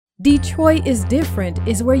Detroit is Different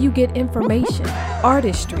is where you get information,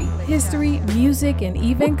 artistry, history, music, and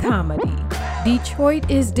even comedy.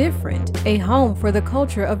 Detroit is Different, a home for the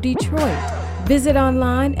culture of Detroit. Visit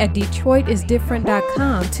online at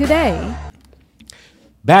DetroitisDifferent.com today.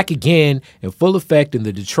 Back again in full effect in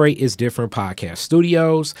the Detroit is Different podcast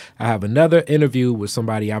studios. I have another interview with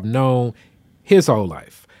somebody I've known his whole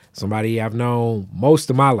life, somebody I've known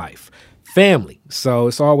most of my life. Family. So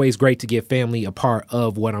it's always great to get family a part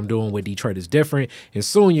of what I'm doing with Detroit is Different. And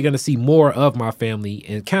soon you're going to see more of my family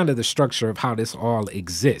and kind of the structure of how this all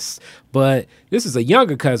exists. But this is a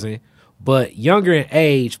younger cousin, but younger in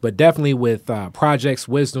age, but definitely with projects,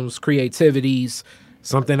 wisdoms, creativities,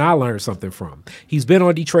 something I learned something from. He's been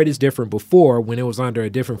on Detroit is Different before when it was under a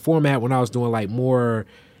different format, when I was doing like more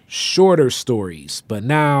shorter stories, but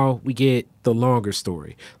now we get the longer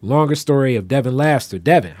story of Devin Laster.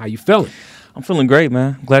 Devin, how you feeling? I'm feeling great,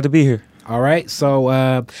 man. Glad to be here. All right,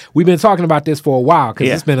 so we've been talking about this for a while because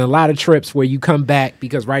it's been a lot of trips where you come back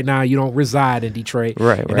because right now you don't reside in Detroit.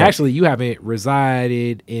 Right. And actually you haven't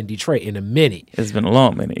resided in Detroit in a minute. It's been a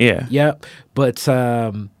long minute, yeah. Yep, but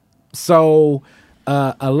so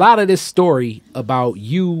a lot of this story about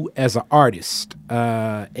you as an artist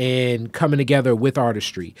and coming together with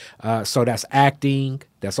artistry. So that's acting,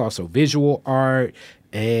 that's also visual art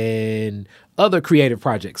and other creative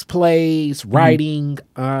projects, plays, writing.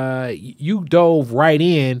 You dove right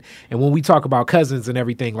in. And when we talk about cousins and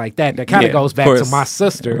everything like that, that kind of goes back to my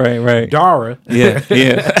sister, right. Dara.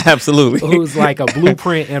 Yeah, absolutely. Who's like a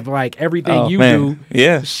blueprint of like everything do.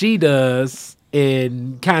 Yeah. She does.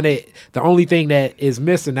 And kind of the only thing that is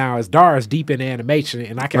missing now is Dara's deep in animation,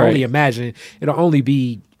 and I can only imagine it'll only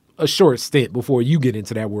be a short stint before you get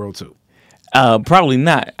into that world too. Probably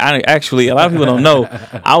not. Actually, a lot of people don't know.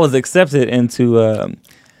 I was accepted into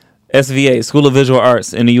SVA, School of Visual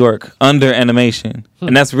Arts in New York, under animation,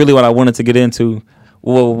 and that's really what I wanted to get into.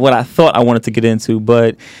 Well, what I thought I wanted to get into,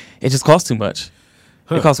 but it just cost too much.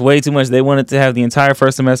 It cost way too much. They wanted to have the entire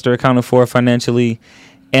first semester accounted for financially.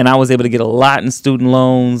 And I was able to get a lot in student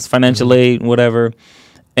loans, financial aid, and whatever.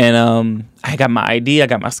 And I got my ID, I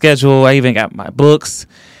got my schedule, I even got my books,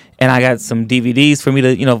 and I got some DVDs for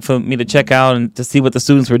me to check out and to see what the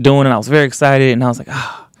students were doing. And I was very excited. And I was like,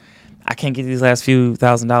 I can't get these last few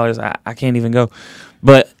 $1,000s. I can't even go.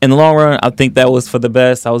 But in the long run, I think that was for the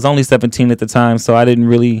best. I was only 17 at the time, so I didn't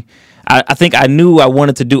really. I think I knew I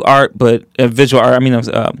wanted to do art, but visual art.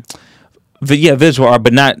 Visual art,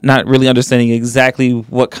 but not really understanding exactly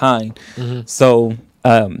what kind. So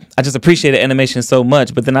I just appreciated animation so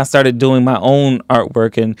much. But then I started doing my own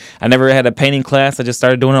artwork, and I never had a painting class. I just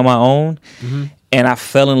started doing it on my own, and I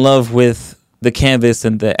fell in love with the canvas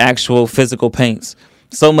and the actual physical paints.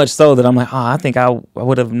 So much so that I'm like, I think I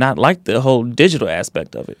would have not liked the whole digital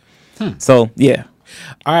aspect of it. So yeah.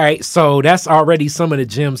 All right, so that's already some of the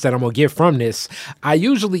gems that I'm going to get from this. I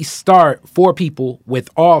usually start for people with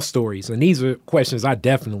all stories, and these are questions I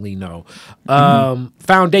definitely know.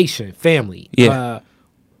 Foundation, family. Yeah.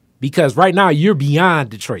 Because right now you're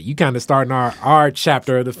beyond Detroit. You kind of starting our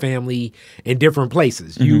chapter of the family in different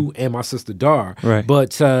places, you and my sister Dar. Right.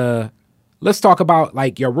 But let's talk about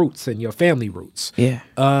like your roots and your family roots.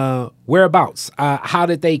 Yeah. Whereabouts? How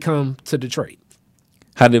did they come to Detroit?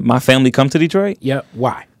 How did my family come to Detroit? Yep.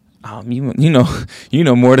 Why? You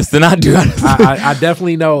know more than I do. I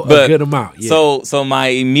definitely know a good amount. Yeah. So my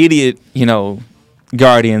immediate,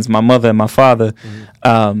 guardians, my mother and my father.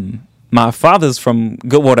 My father's from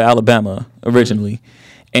Goodwater, Alabama, originally,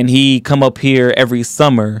 and he come up here every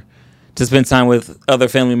summer to spend time with other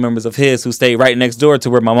family members of his who stayed right next door to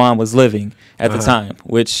where my mom was living at the time,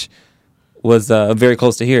 which was very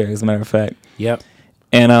close to here, as a matter of fact. Yep.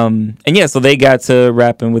 And so they got to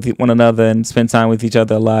rapping with one another and spend time with each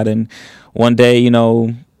other a lot. And one day,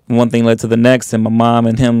 one thing led to the next, and my mom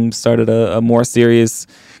and him started a more serious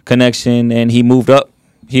connection, and he moved up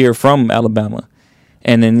here from Alabama,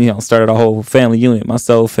 and then started a whole family unit,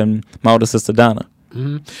 myself and my older sister Donna.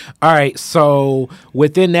 All right, so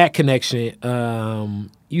within that connection,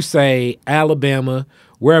 you say Alabama.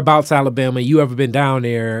 Whereabouts Alabama? You ever been down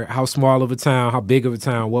there? How small of a town? How big of a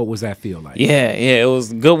town? What was that feel like? Yeah, it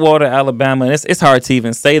was Goodwater, Alabama. And it's hard to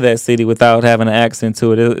even say that city without having an accent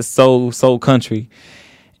to it. It's so country.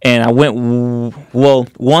 And I went,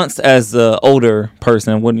 once as an older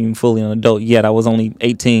person. I wasn't even fully an adult yet. I was only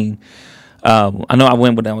 18. I know I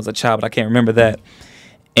went when I was a child, but I can't remember that.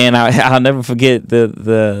 And I'll never forget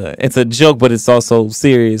the. It's a joke, but it's also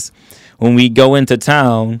serious. When we go into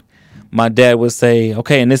town, my dad would say,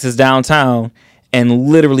 okay, and this is downtown. And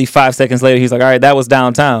literally 5 seconds later, he's like, all right, that was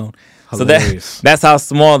downtown. Hilarious. So that's how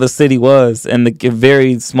small the city was, and the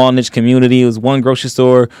very small niche community. It was one grocery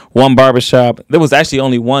store, one barbershop. There was actually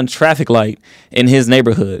only one traffic light in his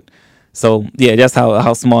neighborhood. So yeah, that's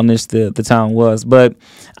how small niche the town was. But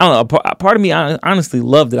I don't know. Part of me honestly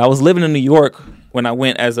loved it. I was living in New York when I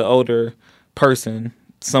went as an older person,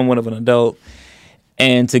 somewhat of an adult,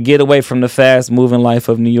 and to get away from the fast moving life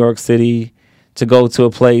of New York City, to go to a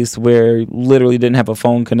place where literally didn't have a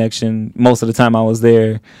phone connection most of the time I was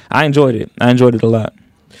there, I enjoyed it. I enjoyed it a lot.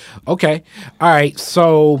 Okay. All right.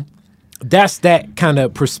 So that's that kind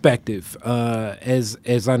of perspective.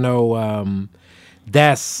 As I know,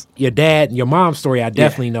 that's your dad and your mom's story. I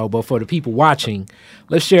definitely know. But for the people watching,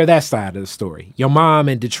 let's share that side of the story. Your mom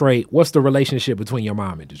in Detroit. What's the relationship between your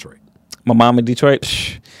mom and Detroit? My mom in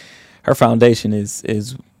Detroit, her foundation is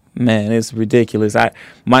man, it's ridiculous.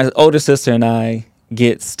 My older sister and I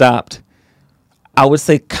get stopped, I would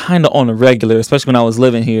say, kind of on a regular, especially when I was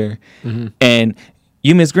living here. Mm-hmm. And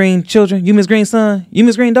you Miss Green children, you Miss Green son, you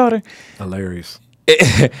Miss Green daughter. Hilarious.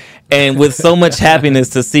 And with so much happiness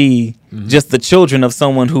to see just the children of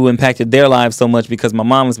someone who impacted their lives so much, because my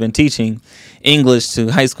mom has been teaching English to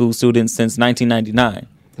high school students since 1999.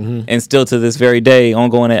 Mm-hmm. And still to this very day,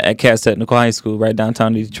 ongoing at Cass Technical High School right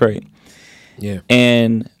downtown Detroit. Yeah.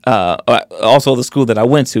 And also the school that I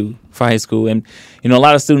went to for high school. And, a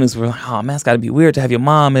lot of students were like, oh, man, it's got to be weird to have your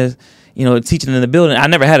mom as, teaching in the building. I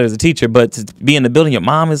never had her as a teacher, but to be in the building, your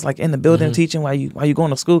mom is like in the building teaching while you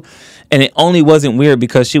going to school. And it only wasn't weird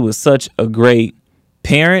because she was such a great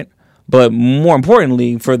parent. But more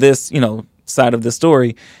importantly, for this, side of the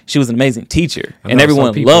story, she was an amazing teacher. And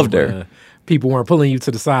everyone loved her. People weren't pulling you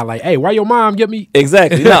to the side like, hey, why your mom get me?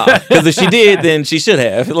 Exactly. No, because if she did, then she should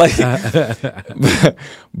have.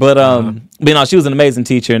 But she was an amazing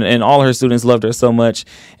teacher, and all her students loved her so much.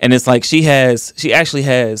 And it's like she actually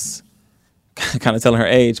has, kind of telling her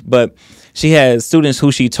age, but she has students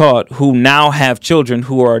who she taught who now have children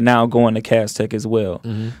who are now going to Cass Tech as well.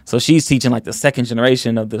 Mm-hmm. So she's teaching like the second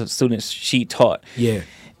generation of the students she taught. Yeah.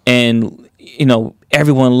 And,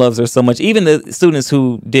 everyone loves her so much. Even the students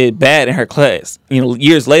who did bad in her class,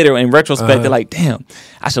 years later, in retrospect, they're like, damn,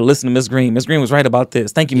 I should listen to Miss Green. Miss Green was right about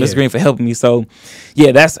this. Thank you, Miss Green, for helping me. So,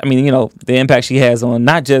 yeah, that's, the impact she has on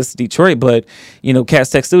not just Detroit, but, Cass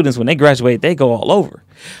Tech students, when they graduate, they go all over.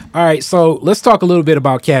 All right, so let's talk a little bit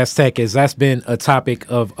about Cass Tech, as that's been a topic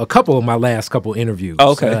of a couple of my last couple interviews.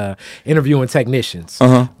 Okay. Interviewing technicians.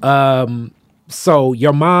 Uh-huh. So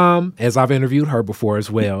your mom, as I've interviewed her before as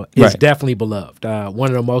well, is definitely beloved. One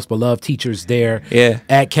of the most beloved teachers there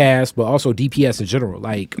at Cass, but also DPS in general.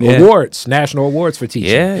 Like awards, national awards for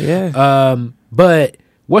teaching. Yeah. But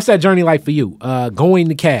what's that journey like for you? Going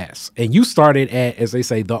to Cass, and you started at, as they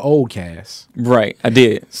say, the old Cass. Right, I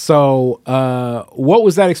did. So what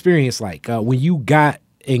was that experience like when you got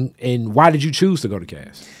in, and why did you choose to go to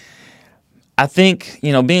Cass? I think,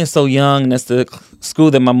 being so young, that's the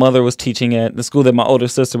school that my mother was teaching at, the school that my older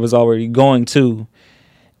sister was already going to.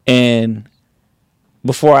 And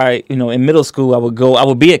before in middle school, I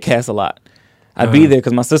would be at Cass a lot. I'd be there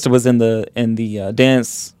because my sister was in the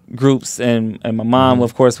dance groups, and my mom,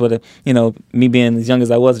 of course, would have, me being as young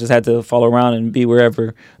as I was, just had to follow around and be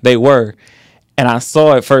wherever they were. And I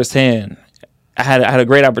saw it firsthand. I had a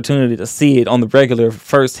great opportunity to see it on the regular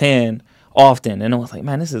firsthand often. And I was like,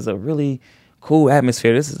 man, this is a really cool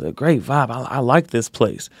atmosphere. This is a great vibe. I like this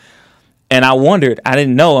place. And I wondered, I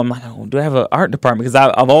didn't know. I'm like, oh, do they have an art department? Because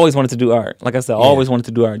I've always wanted to do art. Like I said, I always wanted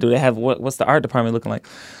to do art. Do they have, what's the art department looking like?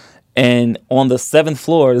 And on the 7th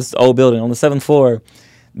floor, this old building, on the 7th floor,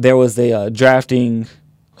 there was a drafting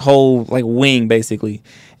whole like wing basically.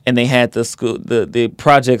 And they had the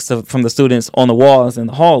projects from the students on the walls in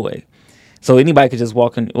the hallway. So anybody could just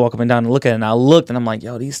walk up and down and look at it. And I looked, and I'm like,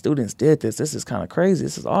 yo, these students did this. This is kind of crazy.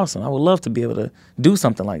 This is awesome. I would love to be able to do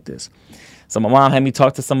something like this. So my mom had me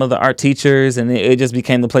talk to some of the art teachers, and it just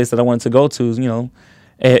became the place that I wanted to go to,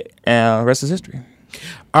 rest is history.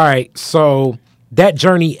 All right, so that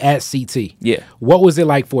journey at CT, what was it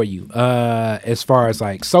like for you? As far as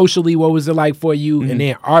like socially, what was it like for you? Mm-hmm. And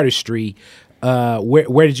then artistry,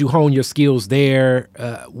 where did you hone your skills there?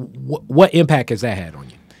 What impact has that had on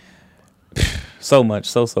you? So much,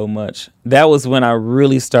 so much. That was when I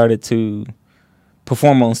really started to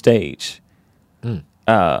perform on stage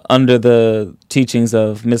under the teachings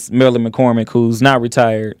of Miss Marilyn McCormick, who's now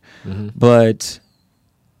retired, but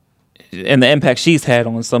and the impact she's had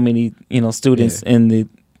on so many students in the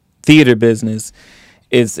theater business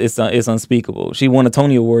is unspeakable. She won a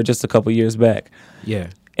Tony Award just a couple years back. Yeah.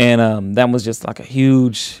 And that was just like a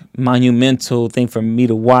huge, monumental thing for me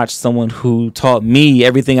to watch someone who taught me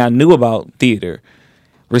everything I knew about theater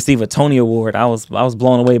receive a Tony Award. I was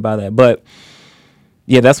blown away by that. But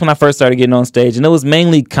yeah, that's when I first started getting on stage, and it was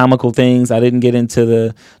mainly comical things. I didn't get into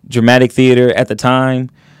the dramatic theater at the time,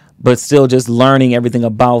 but still just learning everything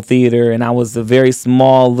about theater. And I was a very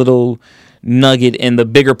small little nugget in the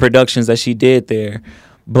bigger productions that she did there,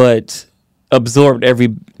 but absorbed every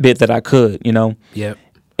bit that I could, you know? Yep.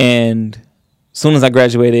 And as soon as I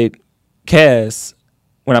graduated Cass,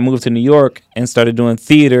 when I moved to New York and started doing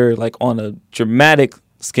theater, like on a dramatic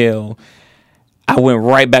scale, I went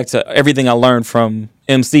right back to everything I learned from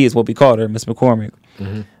MC, is what we called her, Miss McCormick.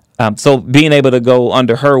 So being able to go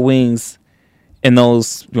under her wings in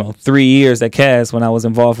those 3 years at Cass when I was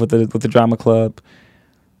involved with the drama club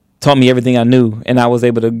taught me everything I knew, and I was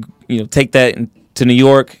able to take that to New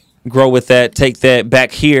York, grow with that, take that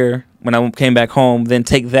back here when I came back home, then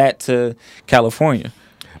take that to California.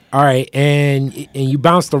 All right, and you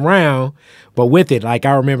bounced around, but with it, like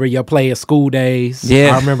I remember your play of School Days.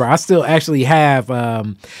 Yeah. I remember I still actually have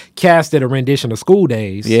casted a rendition of School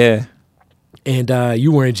Days. Yeah. And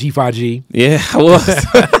you were in G5G. Yeah, I was.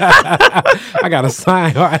 I got a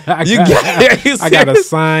signed. I I got a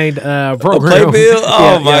signed program. Playbill?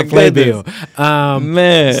 Oh, my Playbill.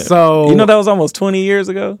 Man. So that was almost 20 years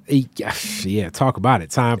ago? Yeah, talk about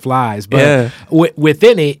it. Time flies. But Yeah.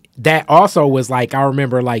 Within it, that also was like, I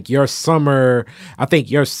remember like your summer, I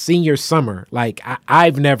think your senior summer, like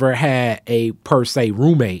I've never had a per se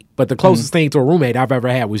roommate, but the closest thing to a roommate I've ever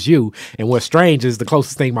had was you. And what's strange is the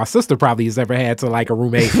closest thing my sister probably has ever had to like a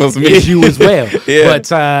roommate Was me. is you as well. Yeah.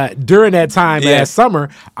 But during that time, Yeah. last summer,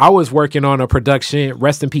 I was working on a production,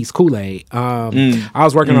 rest in peace Kool-Aid. I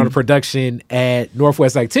was working on a production at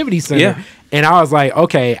Northwest Activity Center. Yeah. And I was like,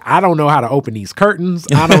 okay, I don't know how to open these curtains.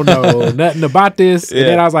 I don't know nothing about this. And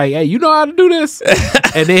then I was like, hey, you know how to do this?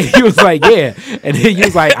 And then he was like, yeah. And then he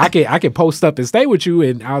was like, I can post up and stay with you.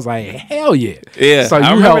 And I was like, hell yeah. Yeah, So I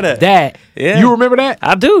you remember helped that. that. Yeah. You remember that?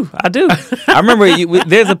 I do. I remember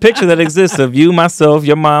there's a picture that exists of you, myself,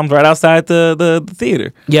 your mom right outside the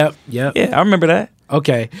theater. Yep. Yeah, I remember that.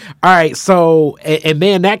 Okay. All right. So, and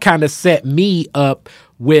then that kind of set me up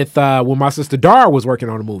with when my sister Dara was working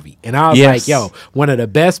on a movie. And I was Yes. like, yo, one of the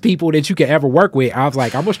best people that you could ever work with. I was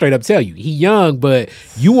like, I'm going to straight up tell you, he young, but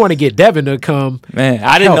you want to get Devin to come. Man,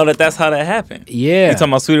 I didn't help. know that's how that happened. Yeah. You talking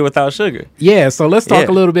about Sweeter Without Sugar. Yeah, so let's talk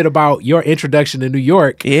Yeah. a little bit about your introduction to New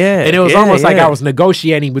York. Yeah, And it was yeah, almost like yeah. I was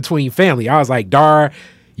negotiating between family. I was like, Dar,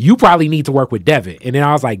 you probably need to work with Devin. And then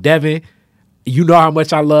I was like, Devin, you know how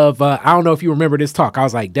much I love, I don't know if you remember this talk. I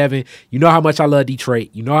was like, Devin, you know how much I love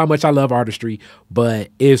Detroit. You know how much I love artistry, but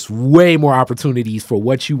it's way more opportunities for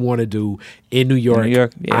what you want to do in New York. New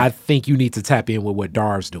York, yeah. I think you need to tap in with what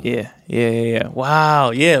Dar's doing. Yeah.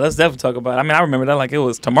 Wow. Yeah, let's definitely talk about it. I mean, I remember that like it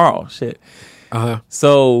was tomorrow. Shit. Uh-huh.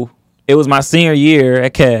 So it was my senior year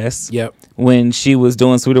at Cass. Yep. When she was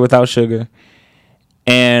doing Sweeter Without Sugar.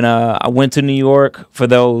 And I went to New York for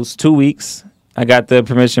those 2 weeks. I got the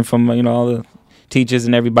permission from all the teachers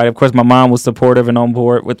and everybody. Of course, my mom was supportive and on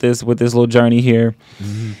board with this little journey here,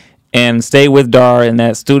 and stayed with Dar in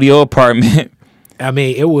that studio apartment. I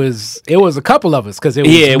mean, it was a couple of us because it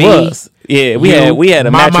was Yeah, it me, was. Yeah, we had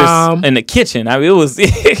a my mattress mom. in the kitchen. I mean, it was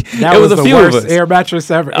That it was a the few worst of us. air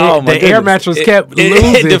mattress ever. Oh, my the air goodness. mattress kept It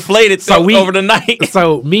losing. deflated over the night.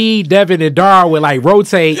 So me, Devin, and Dar would like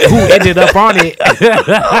rotate who ended up on it.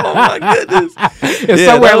 Oh my goodness! And Yeah,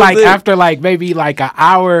 somewhere that was like it. after like maybe like an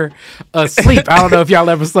hour of sleep. I don't know if y'all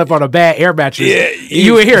ever slept on a bad air mattress. Yeah,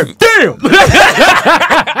 you would hear, damn.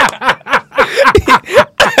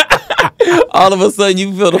 All of a sudden,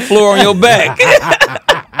 you feel the floor on your back.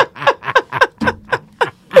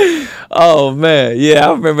 Oh man, yeah,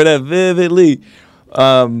 I remember that vividly.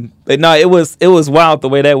 But no, it was wild the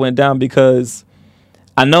way that went down, because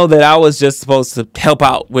I know that I was just supposed to help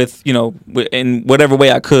out with in whatever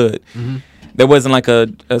way I could. There wasn't like a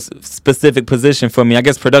specific position for me. I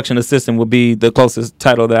guess production assistant would be the closest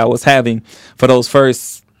title that I was having for those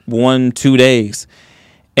first 1-2 days,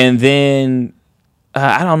 and then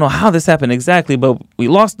I don't know how this happened exactly, but we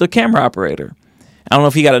lost the camera operator. I don't know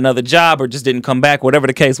if he got another job or just didn't come back, whatever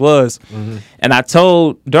the case was. And I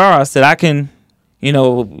told Dara, I said, I can,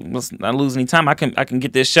 let's not lose any time. I can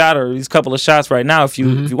get this shot or these couple of shots right now if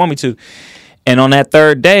you want me to. And on that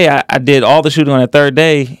third day, I did all the shooting on that third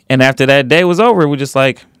day. And after that day was over, we're just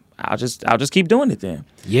like, I'll just keep doing it then.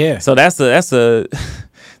 Yeah. So that's a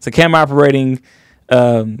it's a camera operating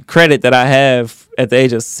credit that I have at the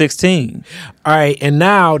age of 16. All right, and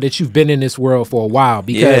now that you've been in this world for a while,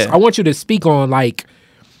 because Yeah. I want you to speak on like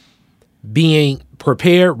being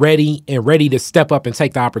prepared, ready to step up and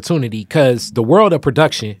take the opportunity, because the world of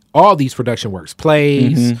production, all these production works,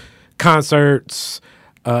 plays, concerts,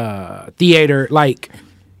 theater, like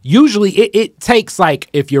usually it takes, like,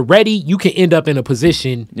 if you're ready, you can end up in a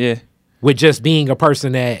position with just being a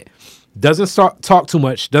person that doesn't talk too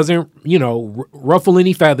much, doesn't, ruffle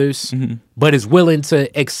any feathers, but is willing to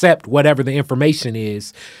accept whatever the information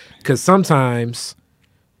is. Because sometimes,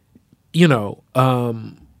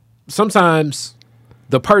 sometimes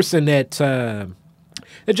the person that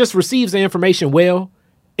just receives the information well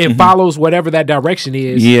and follows whatever that direction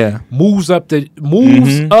is, moves up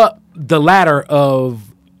the ladder of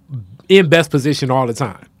in best position all the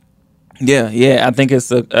time. Yeah. I think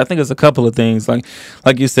it's a couple of things. Like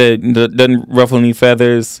you said, doesn't ruffle any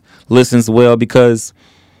feathers, listens well, because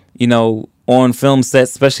on film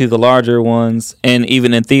sets, especially the larger ones, and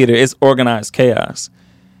even in theater, it's organized chaos.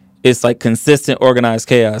 It's like consistent organized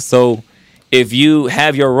chaos. So if you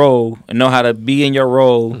have your role and know how to be in your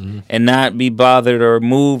role and not be bothered or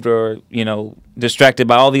moved or distracted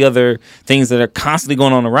by all the other things that are constantly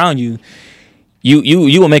going on around you,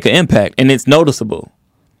 you will make an impact, and it's noticeable.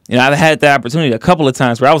 I've had that opportunity a couple of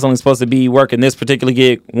times where I was only supposed to be working this particular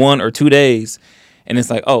gig 1 or 2 days, and it's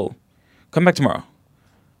like, oh, come back tomorrow.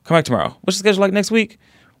 What's your schedule like next week?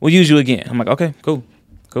 We'll use you again. I'm like, okay, cool.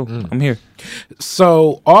 I'm here.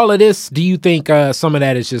 So all of this, do you think some of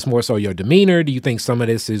that is just more so your demeanor? Do you think some of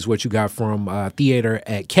this is what you got from theater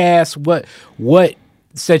at Cass? What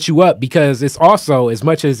set you up? Because it's also, as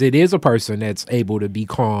much as it is a person that's able to be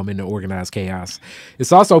calm in the organized chaos,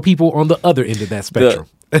 it's also people on the other end of that spectrum.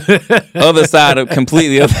 Other side of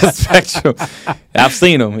completely other spectrum. I've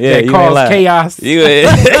seen them. Yeah, that you cause chaos.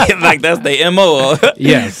 Like that's the MO.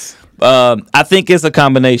 Yes. I think it's a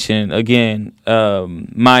combination. Again,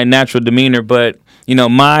 my natural demeanor, but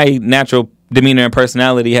my natural demeanor and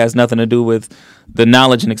personality has nothing to do with the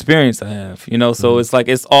knowledge and experience I have. So it's like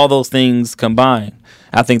it's all those things combined.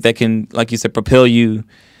 I think that can, like you said, propel you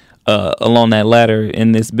along that ladder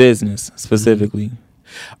in this business specifically.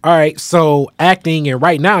 All right, so acting, and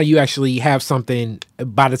right now you actually have something.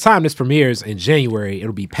 By the time this premieres in January,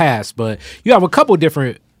 it'll be past, but you have a couple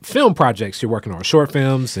different film projects you're working on, short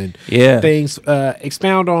films and things.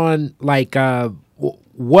 Expound on, like,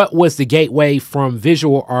 what was the gateway from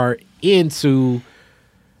visual art into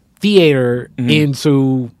theater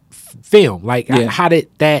into film? Like, how did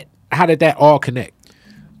that all connect?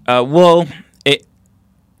 Well,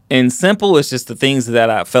 in simple, it's just the things that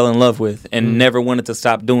I fell in love with and never wanted to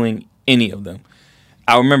stop doing any of them.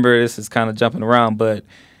 I remember, this is kind of jumping around, but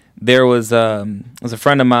there was a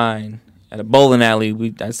friend of mine at a bowling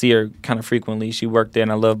alley. I see her kind of frequently. She worked there,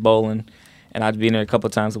 and I love bowling, and I'd be in there a couple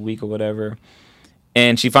of times a week or whatever.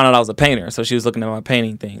 And she found out I was a painter, so she was looking at my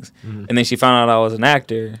painting things. And then she found out I was an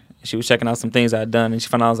actor. She was checking out some things I'd done, and she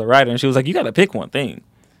found out I was a writer, and she was like, you got to pick one thing.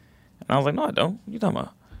 And I was like, no, I don't. What are you talking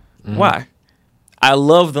about? Why? I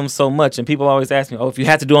love them so much, and people always ask me, oh, if you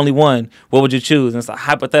had to do only one, what would you choose? And it's a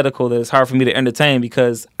hypothetical that it's hard for me to entertain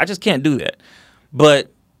because I just can't do that.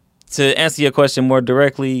 But to answer your question more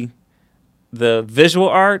directly, the visual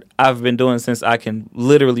art I've been doing since I can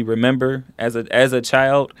literally remember as a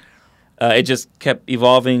child. It just kept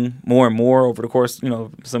evolving more and more over the course,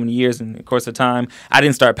 so many years and the course of time. I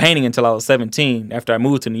didn't start painting until I was 17 after I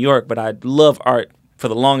moved to New York, but I loved art for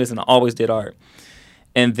the longest, and I always did art.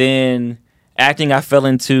 And then acting I fell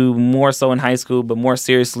into more so in high school, but more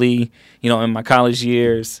seriously, in my college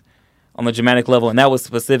years on the dramatic level, and that was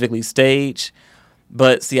specifically stage.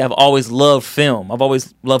 But see, I've always loved film. I've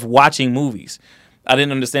always loved watching movies. I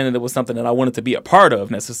didn't understand that it was something that I wanted to be a part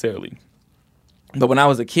of necessarily. But when I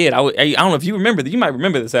was a kid, I don't know if you remember, you might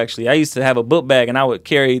remember this actually. I used to have a book bag, and I would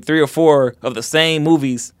carry 3 or 4 of the same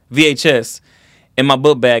movies, VHS, in my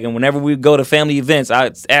book bag. And whenever we would go to family events,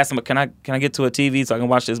 I'd ask them, can I get to a TV so I can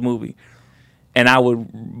watch this movie? And I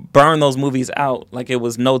would burn those movies out like it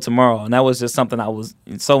was no tomorrow. And that was just something I was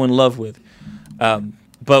so in love with.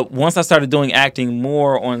 But once I started doing acting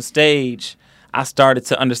more on stage, I started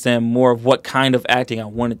to understand more of what kind of acting I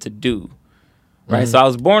wanted to do. Right, so I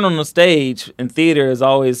was born on the stage, and theater is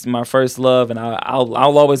always my first love, and I'll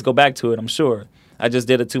always go back to it, I'm sure. I just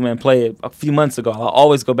did a 2-man play a few months ago. I'll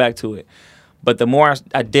always go back to it. But the more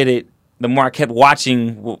I did it, the more I kept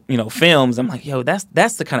watching, films. I'm like, yo, that's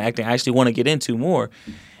the kind of acting I actually want to get into more.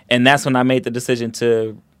 And that's when I made the decision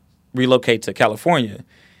to relocate to California.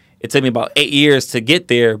 It took me about 8 years to get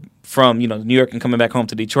there from, New York and coming back home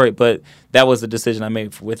to Detroit. But that was the decision I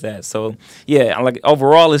made with that. So, yeah,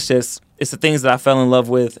 overall, it's the things that I fell in love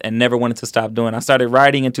with and never wanted to stop doing. I started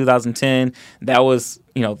writing in 2010. That was,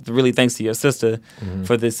 really thanks to your sister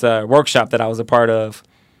for this workshop that I was a part of.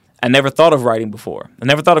 I never thought of writing before. I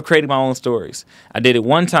never thought of creating my own stories. I did it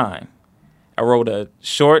one time. I wrote a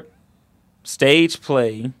short stage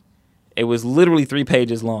play. It was literally 3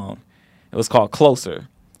 pages long. It was called Closer.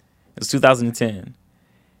 was 2010.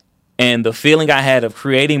 And the feeling I had of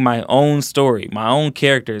creating my own story, my own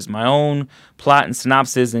characters, my own plot and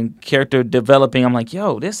synopsis and character developing, I'm like,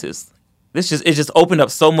 yo, it just opened up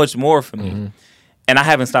so much more for me. And I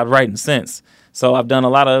haven't stopped writing since. So I've done a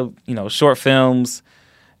lot of, short films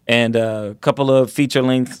and a couple of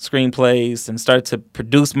feature-length screenplays and started to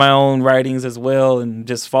produce my own writings as well and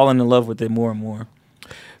just falling in love with it more and more.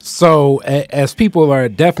 So as people are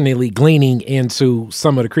definitely gleaning into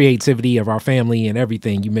some of the creativity of our family and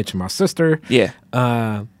everything, you mentioned my sister. Yeah.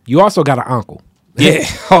 You also got an uncle. Yeah.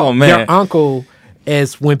 Oh, man. Your uncle,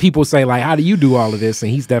 as when people say, like, how do you do all of this?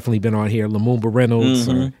 And he's definitely been on here, Lumumba Reynolds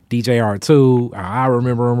or DJ R2. I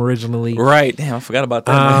remember him originally. Right. Damn, I forgot about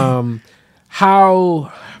that.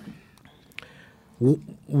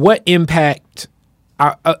 What impact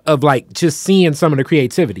of like just seeing some of the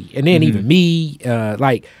creativity, and then even me,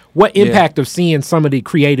 like what impact of seeing some of the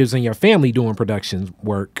creators in your family doing production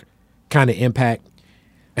work kind of impact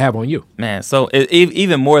have on you? Man, so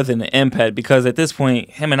even more than the impact, because at this point,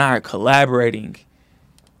 him and I are collaborating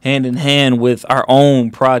hand in hand with our own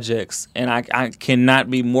projects, and I cannot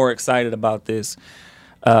be more excited about this.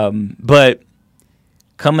 But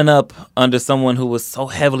coming up under someone who was so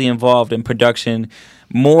heavily involved in production,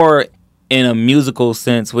 more in a musical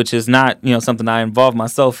sense, which is not, something I involve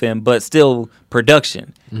myself in, but still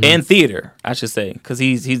production and theater, I should say, because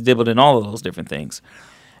he's dabbled in all of those different things.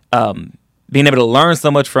 Being able to learn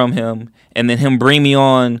so much from him, and then him bring me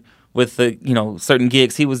on with the, certain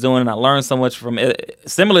gigs he was doing, and I learned so much from it,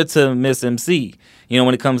 similar to Miss MC.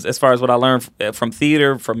 When it comes as far as what I learned from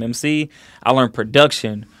theater, from MC, I learned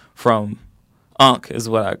production from Unc is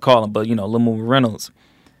what I call him, but Lumumba Reynolds.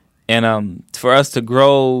 And for us to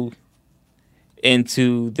grow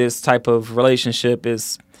into this type of relationship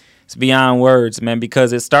it's beyond words, man,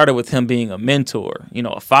 because it started with him being a mentor,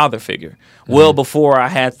 a father figure. Well before I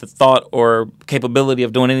had the thought or capability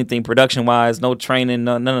of doing anything production-wise, no training,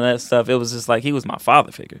 none of that stuff. It was just like he was my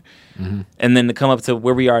father figure. And then to come up to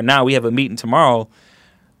where we are now, we have a meeting tomorrow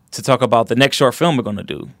to talk about the next short film we're going to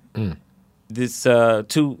do. This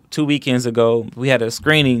two weekends ago, we had a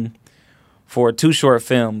screening for 2 short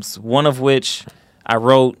films, one of which I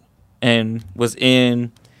wrote and was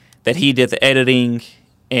in, that he did the editing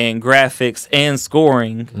and graphics and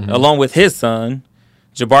scoring along with his son,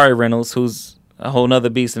 Jabari Reynolds, who's a whole nother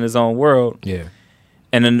beast in his own world. Yeah.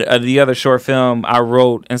 And then the other short film I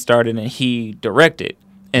wrote and started, and he directed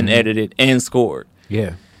and edited and scored.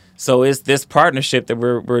 Yeah. So it's this partnership that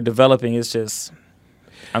we're developing. It's just,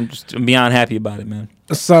 I'm beyond happy about it, man.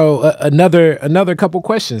 So another couple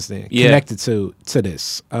questions then connected to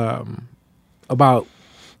this about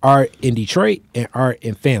art in Detroit and art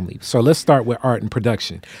in family. So let's start with art and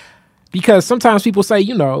production, because sometimes people say,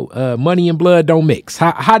 money and blood don't mix.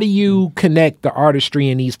 How do you connect the artistry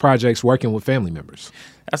in these projects working with family members?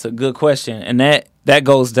 That's a good question, and that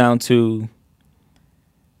goes down to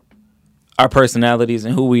our personalities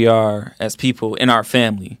and who we are as people in our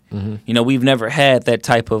family. We've never had that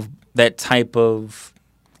type of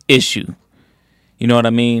issue. You know what I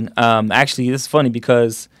mean? Actually, it's funny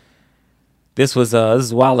because this was a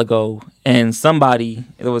while ago, and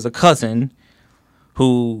there was a cousin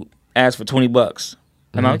who asked for $20,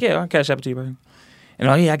 and I'm like, yeah, I'll cash up to you, bro. And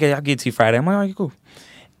I'll get it to you Friday. I'm like, all right, cool.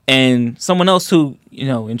 And someone else who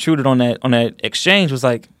intruded on that exchange was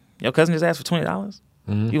like, your cousin just asked for $20.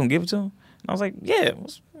 You gonna give it to him? And I was like, yeah.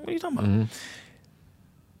 What are you talking about?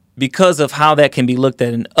 Because of how that can be looked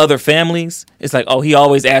at in other families, it's like, oh, he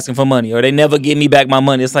always asking for money, or they never give me back my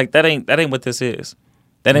money. It's like that ain't what this is.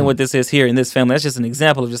 That ain't what this is here in this family. That's just an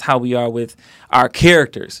example of just how we are with our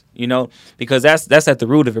characters, because that's at the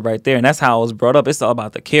root of it right there. And that's how I was brought up. It's all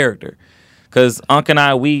about the character. Because Unc and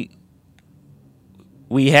I, we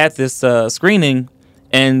had this screening,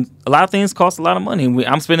 and a lot of things cost a lot of money.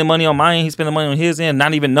 I'm spending money on mine, he's spending money on his end,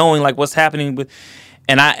 not even knowing like what's happening.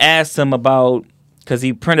 And I asked him about, because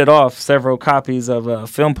he printed off several copies of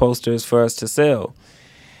film posters for us to sell.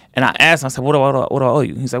 And I asked him, I said, what do I owe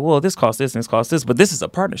you? He's like, well, this costs this and this costs this, but this is a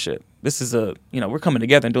partnership. This is we're coming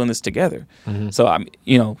together and doing this together. So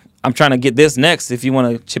I'm trying to get this next. If you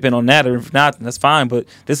want to chip in on that, or if not, that's fine. But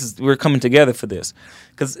we're coming together for this,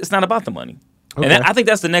 because it's not about the money. Okay. And I think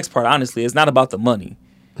that's the next part. Honestly, it's not about the money.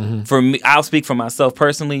 For me, I'll speak for myself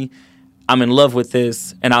personally. I'm in love with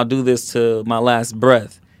this, and I'll do this to my last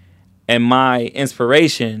breath. And my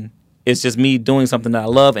inspiration is just me doing something that I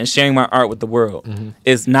love and sharing my art with the world.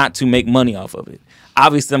 It's not to make money off of it.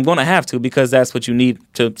 Obviously, I'm going to have to, because that's what you need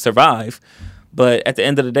to survive. But at the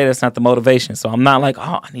end of the day, that's not the motivation. So I'm not like,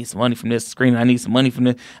 oh, I need some money from this screen. I need some money from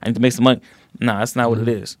this. I need to make some money. No, that's not what it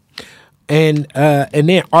is. and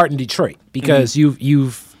then art in Detroit, because you're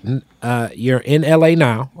in LA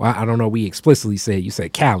now. Well, I don't know. We explicitly said, you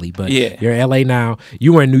said Cali, but you're in LA now.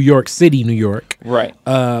 You were in New York City, New York, right?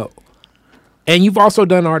 And you've also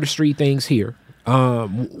done artistry things here.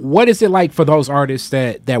 What is it like for those artists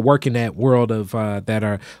that work in that world of that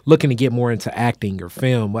are looking to get more into acting or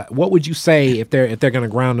film? What would you say if they're going to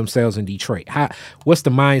ground themselves in Detroit? What's the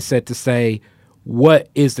mindset to say? What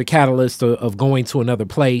is the catalyst of going to another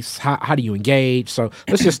place? How do you engage? So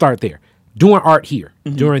let's just start there. Doing art here,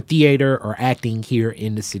 doing theater or acting here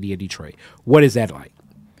in the city of Detroit. What is that like?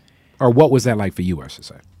 Or what was that like for you, I should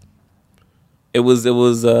say? It was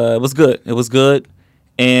good. It was good.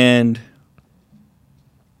 And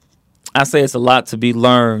I say it's a lot to be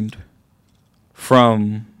learned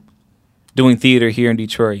from doing theater here in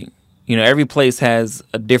Detroit. You know, every place has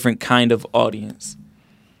a different kind of audience.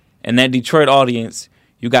 And that Detroit audience,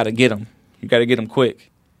 you got to get them. You got to get them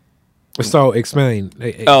quick. So explain.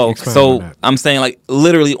 So I'm saying, like,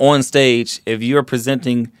 literally on stage, if you're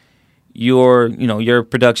presenting your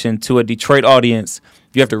production to a Detroit audience,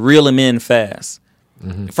 you have to reel them in fast.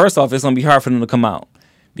 Mm-hmm. First off, it's going to be hard for them to come out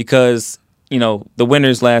because, you know, the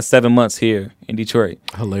winters last 7 months here in Detroit.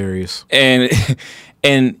 Hilarious. And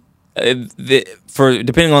for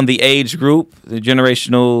depending on the age group, the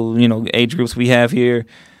generational, age groups we have here,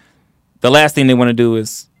 the last thing they want to do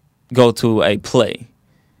is go to a play.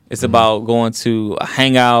 It's about going to a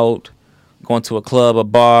hangout, going to a club, a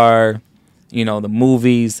bar, the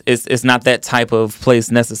movies. It's not that type of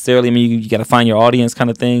place necessarily. I mean, you got to find your audience kind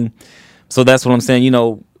of thing. So that's what I'm saying.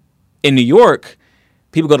 In New York,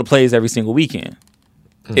 people go to plays every single weekend.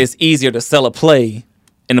 It's easier to sell a play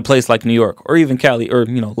in a place like New York or even Cali or,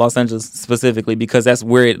 Los Angeles specifically, because that's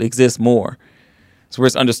where it exists more. It's where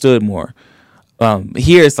it's understood more.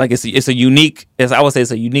 Here, it's like it's a unique, as I would say,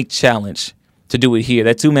 it's a unique challenge to do it here.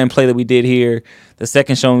 That 2-man play that we did here, the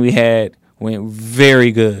second showing we had went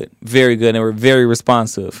very good, and we're very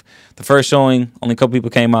responsive. The first showing, only a couple people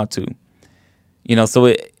came out to. So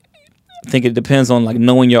I think it depends on like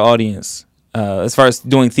knowing your audience as far as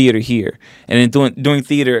doing theater here, and then doing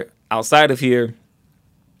theater outside of here,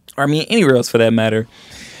 or I mean anywhere else for that matter.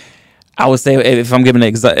 I would say if I'm giving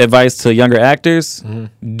advice to younger actors,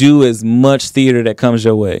 do as much theater that comes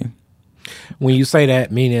your way. When you say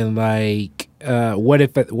that, meaning like, what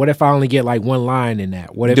if I only get like one line in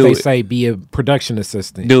that? What if they say be a production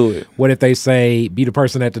assistant? Do it. What if they say be the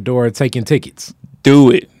person at the door taking tickets?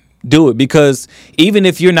 Do it, because even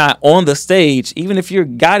if you're not on the stage, even if you're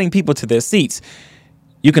guiding people to their seats,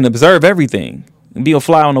 you can observe everything and be a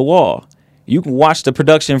fly on the wall. You can watch the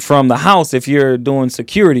production from the house if you're doing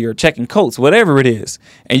security or checking coats, whatever it is,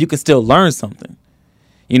 and you can still learn something.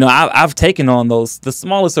 I've taken on the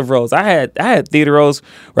smallest of roles. I had theater roles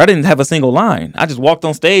where I didn't have a single line. I just walked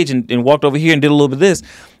on stage and walked over here and did a little bit of this.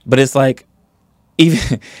 But it's like,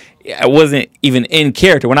 even I wasn't even in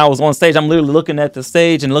character. When I was on stage, I'm literally looking at the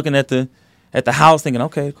stage and looking at the house, thinking,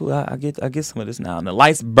 okay, cool, I get some of this now. And the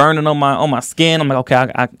lights burning on my skin. I'm like,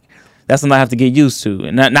 okay, that's something I have to get used to,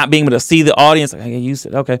 and not being able to see the audience. Like, I get used to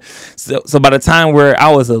it. Okay, so by the time where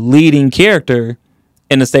I was a leading character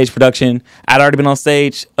in the stage production, I'd already been on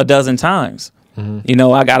stage a dozen times.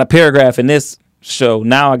 I got a paragraph in this show.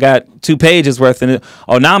 Now I got 2 pages worth in it.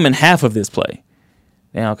 Oh, now I'm in half of this play.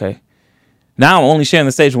 Yeah, okay. Now I'm only sharing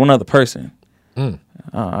the stage with one other person. Oh,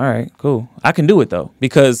 all right, cool. I can do it though,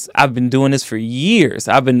 because I've been doing this for years.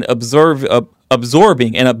 I've been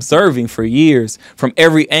absorbing and observing for years from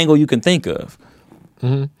every angle you can think of.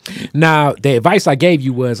 Now, the advice I gave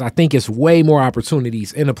you was, I think it's way more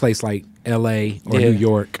opportunities in a place like LA or New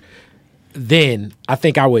York. Then I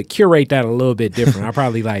think I would curate that a little bit different. I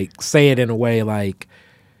probably like say it in a way like,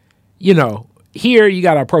 here you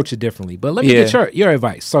got to approach it differently. But let me get your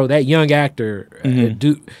advice. So that young actor,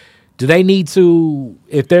 do they need to,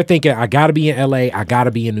 if they're thinking, I got to be in LA, I got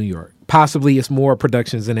to be in New York. Possibly it's more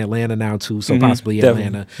productions in Atlanta now too, so possibly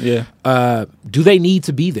Atlanta. Yeah. Do they need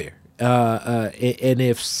to be there? And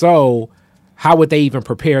if so, how would they even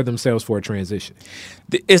prepare themselves for a transition?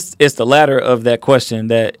 It's the latter of that question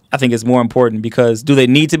that I think is more important, because do they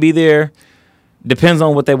need to be there? Depends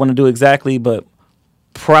on what they want to do exactly, but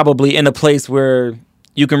probably in a place where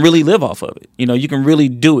you can really live off of it. You can really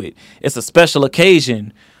do it. It's a special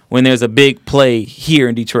occasion when there's a big play here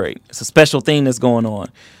in Detroit. It's a special thing that's going on.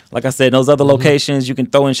 Like I said, those other locations, you can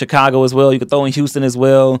throw in Chicago as well. You can throw in Houston as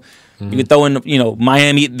well. You can throw in,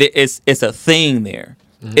 Miami. It's a thing there.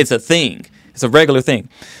 It's a thing. It's a regular thing.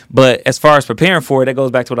 But as far as preparing for it, that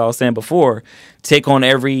goes back to what I was saying before. Take on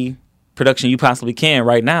every production you possibly can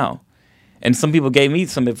right now. And some people gave me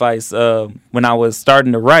some advice when I was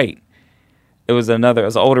starting to write. it was an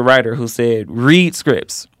older writer who said, read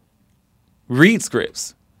scripts, and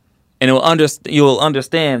you'll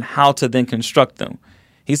understand how to then construct them.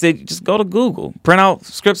 He said, just go to Google, print out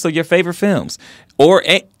scripts of your favorite films,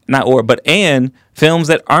 and films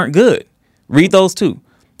that aren't good. Read those too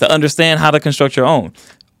to understand how to construct your own.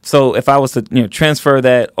 So if I was to transfer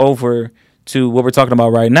that over to what we're talking about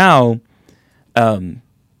right now,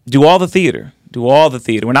 do all the theater.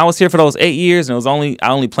 When I was here for those 8 years, and I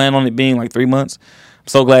only planned on it being like 3 months. I'm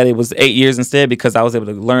so glad it was 8 years instead, because I was able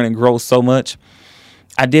to learn and grow so much.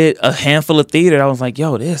 I did a handful of theater. I was like,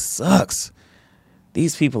 yo, this sucks.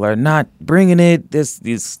 These people are not bringing it. This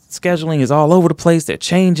scheduling is all over the place. They're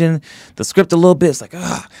changing the script a little bit. It's like,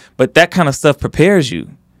 but that kind of stuff prepares you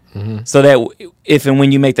so that if and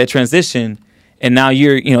when you make that transition, and now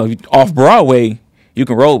you're off Broadway, you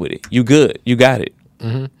can roll with it. You good. You got it.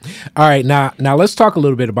 Mm-hmm. All right, now let's talk a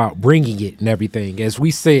little bit about bringing it and everything. As we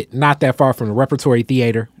sit not that far from the Repertory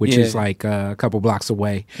Theater, which is like a couple blocks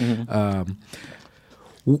away.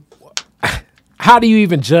 How do you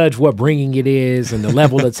even judge what bringing it is and the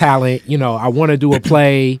level of talent? I want to do a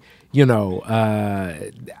play. I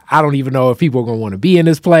don't even know if people are going to want to be in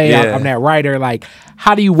this play. Yeah. I'm that writer. Like,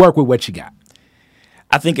 how do you work with what you got?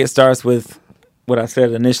 I think it starts with what I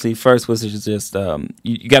said initially. First was just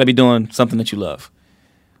you got to be doing something that you love.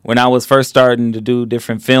 When I was first starting to do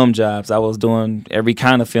different film jobs, I was doing every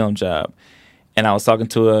kind of film job. And I was talking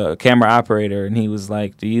to a camera operator, and he was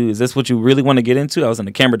like, is this what you really want to get into? I was in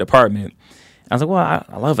the camera department. I was like, well,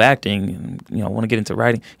 I love acting, and I want to get into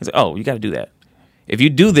writing. He's like, oh, you got to do that. If you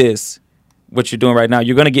do this, what you're doing right now,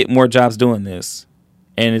 you're going to get more jobs doing this,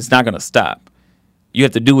 and it's not going to stop. You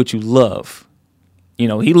have to do what you love. He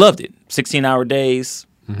loved it. 16-hour days.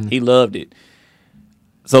 Mm-hmm. He loved it.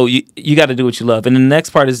 So you got to do what you love. And the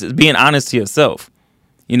next part is being honest to yourself.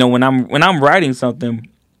 When I'm writing something,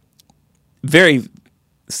 very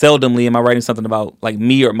seldomly am I writing something about like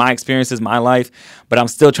me or my experiences, my life, but I'm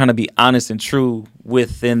still trying to be honest and true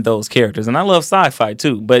within those characters. And I love sci-fi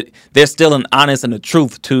too, but there's still an honest and a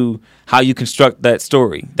truth to how you construct that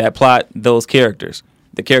story, that plot, those characters,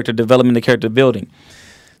 the character development, the character building.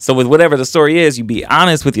 So with whatever the story is, you be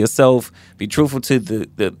honest with yourself, be truthful to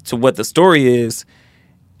to what the story is,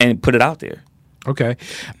 and put it out there. Okay.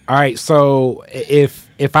 All right. So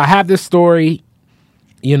if I have this story,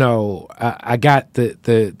 I got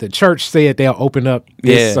the church said they'll open up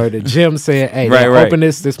this, or the gym said, hey, they'll open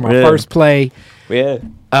this. This is my first play. Yeah.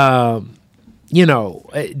 Do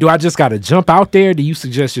I just got to jump out there? Do you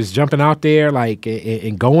suggest just jumping out there, like,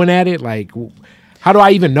 and going at it? Like, how do I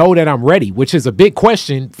even know that I'm ready? Which is a big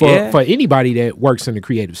question for anybody that works in the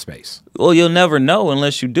creative space. Well, you'll never know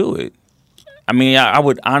unless you do it. I mean, I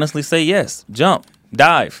would honestly say yes. Jump,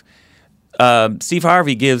 dive. Steve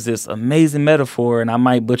Harvey gives this amazing metaphor, and I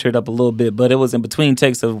might butcher it up a little bit, but it was in between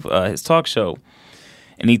takes of his talk show.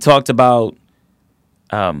 And he talked about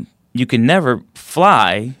you can never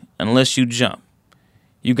fly unless you jump.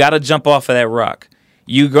 You got to jump off of that rock.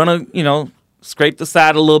 You're going to, scrape the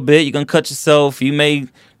side a little bit. You're going to cut yourself. You may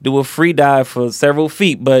do a free dive for several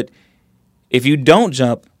feet, but if you don't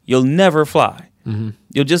jump, you'll never fly. Mm-hmm.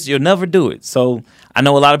 You'll never do it. So I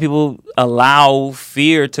know a lot of people allow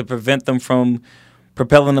fear to prevent them from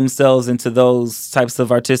propelling themselves into those types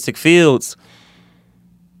of artistic fields,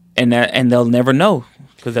 and they'll never know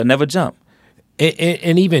because they'll never jump.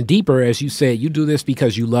 And even deeper, as you said, you do this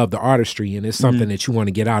because you love the artistry and it's something that you want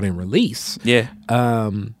to get out and release. Yeah.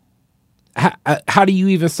 How do you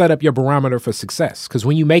even set up your barometer for success? Because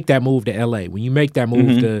when you make that move to LA, when you make that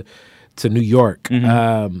move to New York,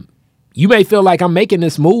 you may feel like I'm making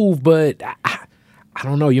this move, but I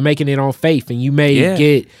don't know, you're making it on faith, and you may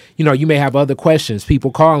get, you may have other questions, people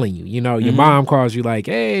calling you, your mom calls you like,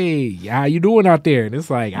 hey, how you doing out there? And it's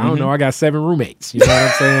like, I don't know, I got 7 roommates. You know what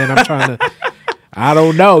I'm saying? I'm trying to, I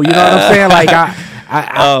don't know. You know what I'm saying? Like, that's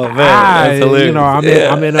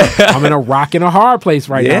hilarious. I'm in a rock and a hard place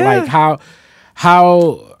right now. Like,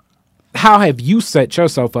 how have you set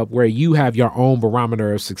yourself up where you have your own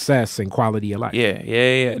barometer of success and quality of life?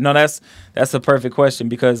 Yeah. No, that's a perfect question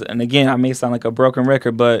because, and again, I may sound like a broken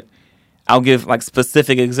record, but I'll give like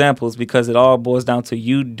specific examples because it all boils down to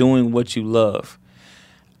you doing what you love.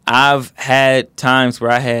 I've had times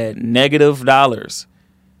where I had negative dollars,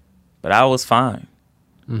 but I was fine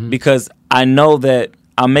because I know that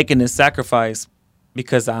I'm making this sacrifice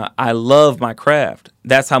because I love my craft.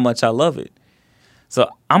 That's how much I love it. So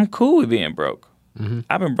I'm cool with being broke.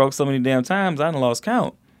 I've been broke so many damn times, I done lost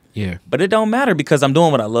count. Yeah. But it don't matter because I'm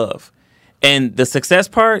doing what I love. And the success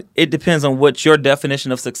part, it depends on what your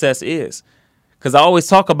definition of success is. Because I always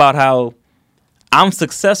talk about how I'm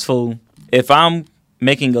successful if I'm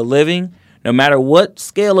making a living no matter what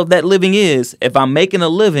scale of that living is, if I'm making a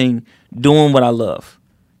living doing what I love,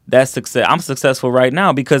 that's success. I'm successful right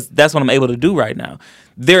now because that's what I'm able to do right now.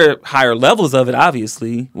 There are higher levels of it,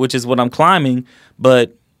 obviously, which is what I'm climbing,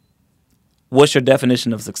 but what's your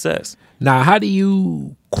definition of success? Now, how do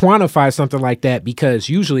you quantify something like that? Because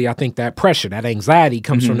usually I think that pressure, that anxiety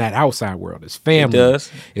comes from that outside world. It's family, It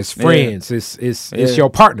does. it's friends, it's your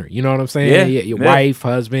partner. You know what I'm saying? Yeah. Your wife,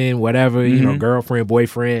 husband, whatever, you know, girlfriend,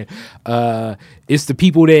 boyfriend. It's the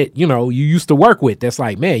people that, you know, you used to work with. That's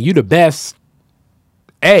like, man, you the best,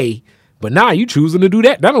 but now you choosing to do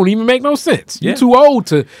that. That don't even make no sense. Yeah. You too old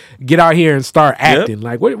to get out here and start acting.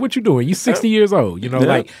 Like, what you doing? You 60 years old. You know,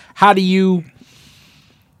 like, how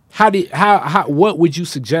what would you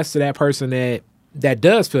suggest to that person that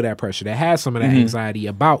does feel that pressure, that has some of that anxiety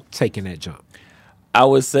about taking that jump? I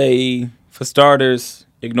would say, for starters,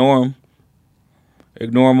 ignore them.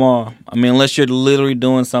 Ignore them all. I mean, unless you're literally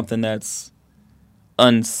doing something that's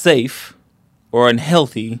unsafe or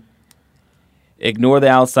unhealthy, ignore the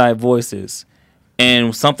outside voices.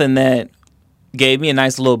 And something that gave me a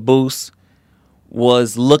nice little boost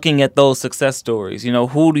was looking at those success stories. You know,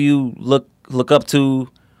 who do you look up to?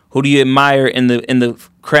 Who do you admire in the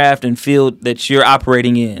craft and field that you're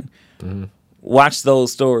operating in? Mm-hmm. Watch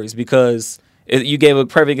those stories because you gave a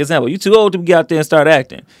perfect example. You're too old to get out there and start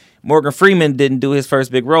acting. Morgan Freeman didn't do his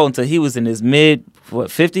first big role until he was in his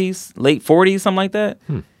mid-50s, late 40s, something like that.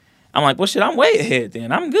 I'm like, well, shit, I'm way ahead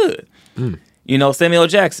then. I'm good. You know, Samuel L.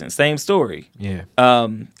 Jackson, same story. Yeah.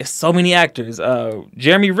 There's so many actors.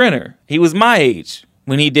 Jeremy Renner, he was my age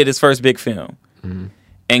when he did his first big film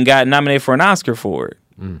and got nominated for an Oscar for it.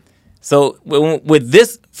 So with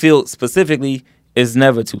this field specifically, it's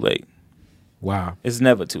never too late. Wow. It's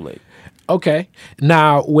never too late. Okay.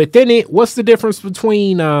 Now, within it, what's the difference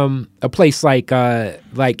between a place like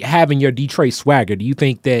having your Detroit swagger? Do you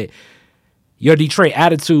think that your Detroit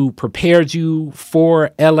attitude prepared you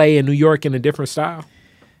for LA and New York in a different style?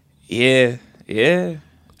 Yeah.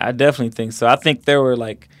 I definitely think so. I think there were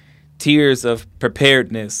like tiers of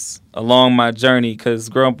preparedness along my journey because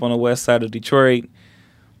growing up on the west side of Detroit,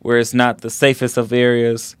 where it's not the safest of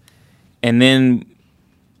areas, and then,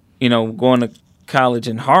 you know, going to college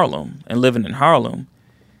in Harlem and living in Harlem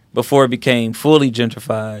before it became fully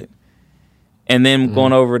gentrified, and then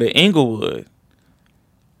going over to Inglewood.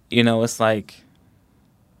 You know, it's like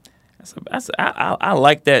I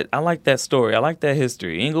like that. I like that story. I like that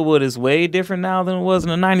history. Inglewood is way different now than it was in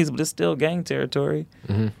the 90s, but it's still gang territory.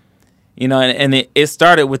 You know, and it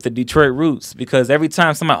started with the Detroit roots because every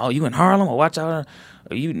time somebody, you in Harlem, or watch out,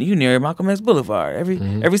 you near Malcolm X Boulevard.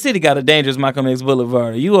 Every city got a dangerous Malcolm X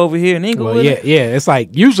Boulevard. You over here in Inglewood? Well, yeah. It's like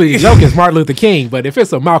usually the joke is Martin Luther King, but if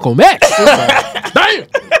it's a Malcolm X, it's like, damn.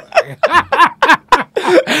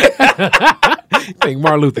 You think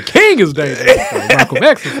Martin Luther King is dangerous? Like Malcolm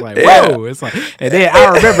X is like, whoa. It's like, and then I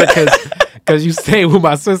remember because you stayed with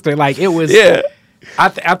my sister, like it was. Yeah.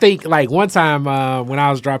 I think like one time when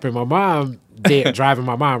I was driving my mom,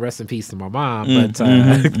 rest in peace to my mom, but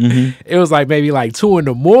it was like maybe like 2 a.m.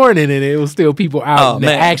 and it was still people out and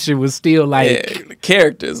the action was still like the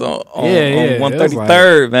characters on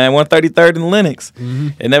 133rd, like, man, 133rd and Lenox.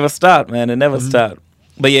 It never stopped, man. It never stopped.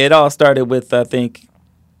 But yeah, it all started with, I think,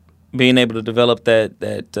 being able to develop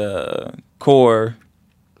that core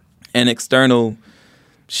and external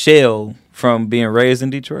shell from being raised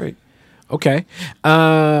in Detroit. Okay.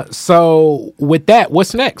 So with that,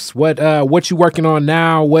 what's next? What you working on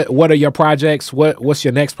now? What are your projects? What's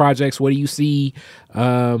your next projects? What do you see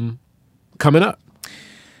coming up?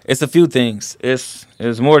 It's a few things. It's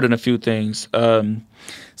more than a few things.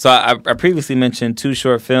 So I previously mentioned 2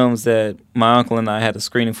 short films that my uncle and I had a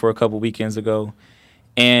screening for a couple weekends ago,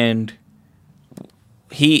 and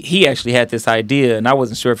he actually had this idea, and I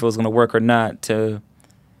wasn't sure if it was going to work or not, to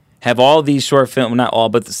have all these short films, not all,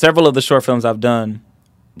 but several of the short films I've done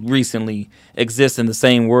recently exist in the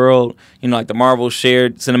same world, you know, like the Marvel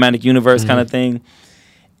shared cinematic universe kind of thing.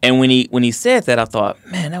 And when he said that, I thought,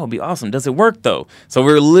 man, that would be awesome. Does it work though? So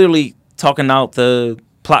we were literally talking out the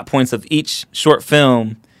plot points of each short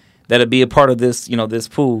film that'd be a part of this, you know, this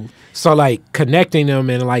pool. So like connecting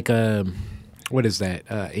them in like what is that?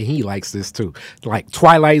 And he likes this too, like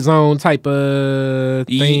Twilight Zone type of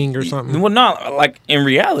thing or something. Well, not like in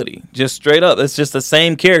reality, just straight up. It's just the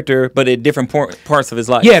same character, but at different parts of his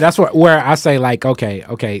life. Yeah, that's where I say like,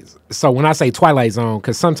 okay. So when I say Twilight Zone,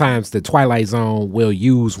 because sometimes the Twilight Zone will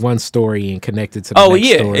use one story and connect it to the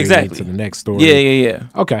next story, exactly, to the next story. Yeah.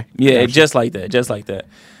 Okay. Yeah, gotcha. just like that.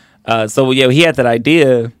 So yeah, he had that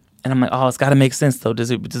idea, and I'm like, oh, it's got to make sense though. Does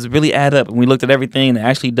it really add up? And we looked at everything, and it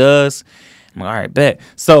actually does. I'm like, all right, bet.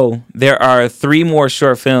 So there are 3 more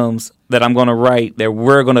short films that I'm going to write, that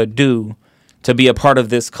we're going to do to be a part of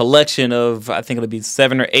this collection of, I think it'll be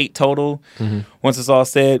 7 or 8 total. Once it's all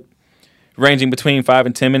said, ranging between 5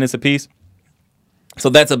 and 10 minutes apiece. So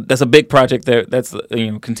that's a big project there. That's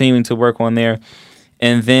continuing to work on there.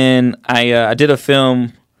 And then I did a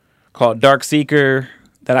film called Dark Seeker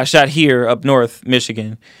that I shot here up north,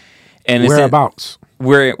 Michigan. And whereabouts?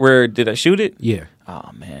 Where did I shoot it? Yeah. Oh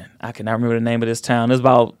man, I cannot remember the name of this town. It's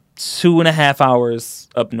about 2.5 hours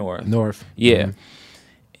up north. Yeah.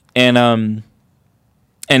 And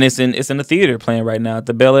it's in the theater playing right now at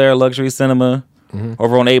the Bel Air Luxury Cinema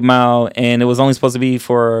over on 8 Mile, and it was only supposed to be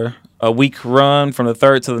for a week run from the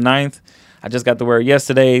 3rd to the 9th. I just got the word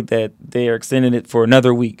yesterday that they are extending it for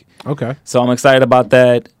another week. Okay. So I'm excited about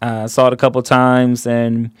that. I saw it a couple times,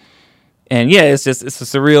 and yeah, it's a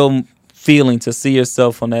surreal feeling to see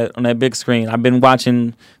yourself on that big screen. I've been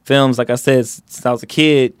watching films, like I said, since I was a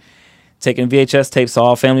kid, taking VHS tapes to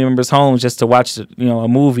all family members' homes just to watch a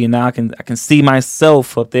movie, and now I can see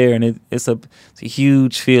myself up there, and it's a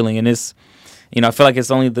huge feeling, and it's I feel like it's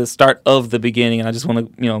only the start of the beginning, and I just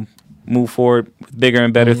want to move forward with bigger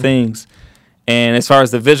and better things. And as far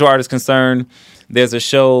as the visual art is concerned, there's a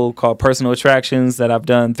show called Personal Attractions that I've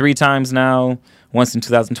done 3 times now. Once in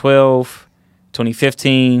 2012,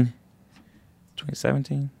 2015,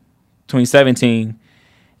 2017.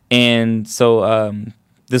 And so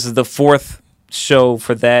this is the 4th show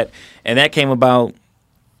for that. And that came about,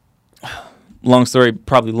 long story,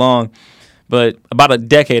 probably long, but about a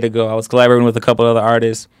decade ago. I was collaborating with a couple other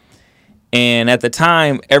artists. And at the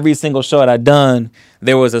time, every single show that I'd done,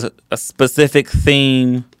 there was a specific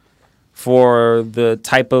theme for the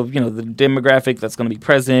type of, the demographic that's going to be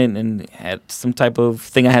present, and had some type of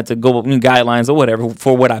thing I had to go, guidelines or whatever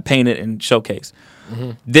for what I painted and showcase.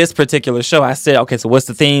 This particular show, I said, okay, so what's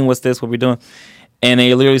the theme? What's this? What we doing? And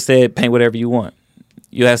they literally said, paint whatever you want.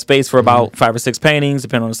 You have space for about 5 or 6 paintings,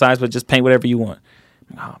 depending on the size, but just paint whatever you want.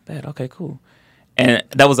 Oh, bad. Okay, cool. And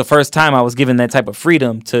that was the first time I was given that type of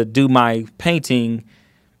freedom to do my painting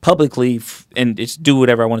publicly and just do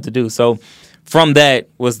whatever I wanted to do. So from that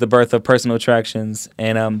was the birth of Personal Attractions.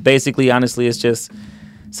 And basically, honestly, it's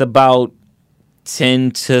about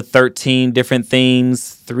 10 to 13 different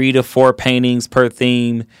themes, 3 to 4 paintings per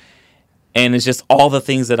theme. And it's just all the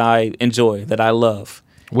things that I enjoy, that I love.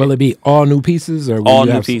 Will it be all new pieces or all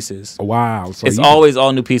new pieces? Wow. So it's always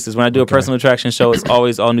all new pieces. When I do a Personal Attraction show, it's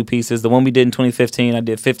always all new pieces. The one we did in 2015, I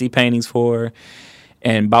did 50 paintings for,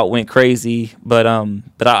 and about went crazy. But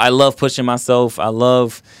I love pushing myself. I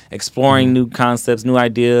love exploring new concepts, new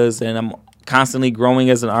ideas, and I'm constantly growing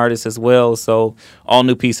as an artist as well. So all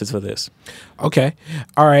new pieces for this. Okay.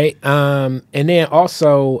 All right. And then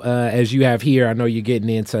also, as you have here, I know you're getting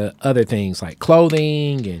into other things like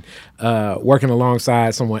clothing and working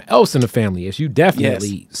alongside someone else in the family. As you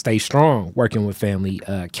definitely stay strong working with family.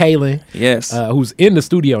 Kaylin, who's in the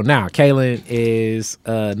studio now. Kaylin is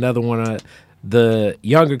another one of the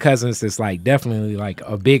younger cousins that's like definitely like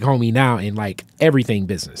a big homie now in like everything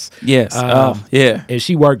business. Yes. And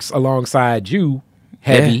she works alongside you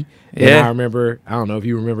heavy. And I remember, I don't know if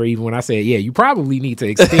you remember, even when I said, you probably need to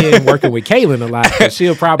extend working with Kaylin a lot, because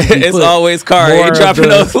she'll probably it's always Kari dropping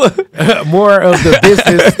more of the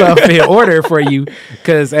business stuff in order for you,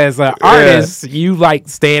 because as an artist, you like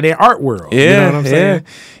staying in art world. You know what I'm saying?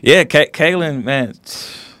 Yeah, Kaylin, man,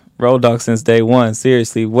 Road Dog since day one.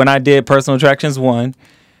 Seriously, when I did Personal Attractions 1,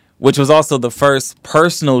 which was also the first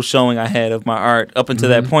personal showing I had of my art. Up until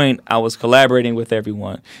that point, I was collaborating with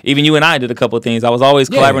everyone. Even you and I did a couple of things. I was always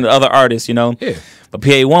collaborating with other artists, Yeah. But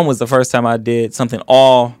PA1 was the first time I did something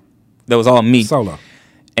that was all me. Solo.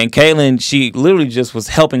 And Kaylin, she literally just was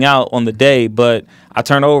helping out on the day, but I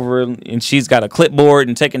turn over and she's got a clipboard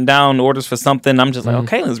and taking down orders for something. I'm just like, oh,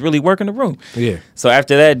 Kaylin's really working the room. Yeah. So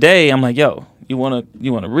after that day, I'm like, yo, you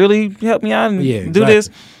wanna really help me out and do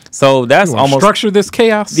this? So that's almost structure this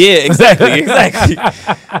chaos. Yeah, exactly.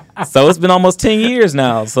 So it's been almost 10 years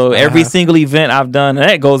now. So every single event I've done, and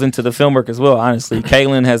that goes into the film work as well, honestly.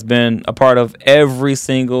 Kaylin has been a part of every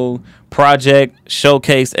single project,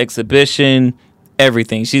 showcase, exhibition,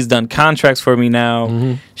 everything. She's done contracts for me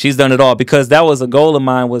now. She's done it all, because that was a goal of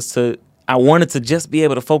mine, I wanted to just be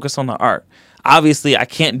able to focus on the art. Obviously, I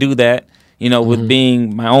can't do that, with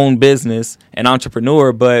being my own business and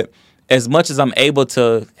entrepreneur, but as much as I'm able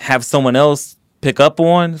to have someone else pick up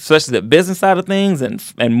on, especially the business side of things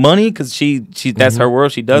and money, because she that's her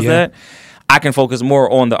world, she does that, I can focus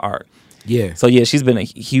more on the art. Yeah. So she's been a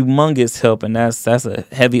humongous help, and that's a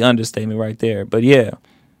heavy understatement right there. But yeah.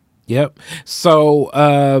 Yep.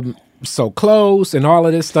 So so close and all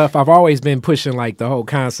of this stuff. I've always been pushing like the whole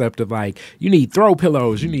concept of like you need throw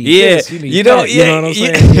pillows, you need this, you need that. You know what I'm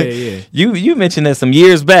saying? Yeah. You mentioned that some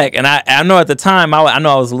years back, and I know at the time I know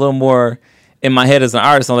I was a little more in my head as an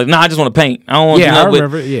artist. I'm like, no, I just want to paint. I don't want. Yeah, I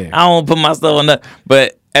remember. I don't want to put my stuff on that.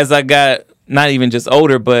 But as I got not even just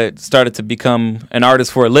older, but started to become an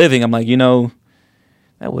artist for a living, I'm like,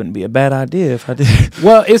 that wouldn't be a bad idea if I did.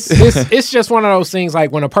 Well, it's just one of those things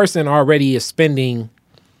like when a person already is spending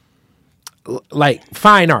like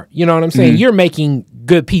fine art, you know what I'm saying? You're making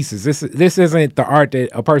good pieces. This isn't the art that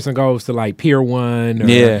a person goes to like Pier 1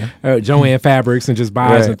 or Joanne Fabrics and just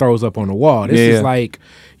buys and throws up on the wall. This is like,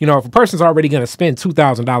 if a person's already going to spend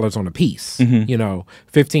 $2,000 on a piece, $1,500,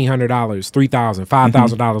 $3,000,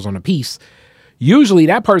 $5,000 on a piece, usually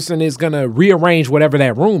that person is going to rearrange whatever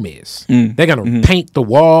that room is. They're going to paint the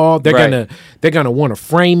wall. They're going to want to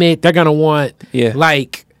frame it. They're going to want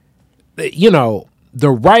like, the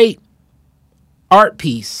right art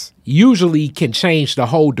piece usually can change the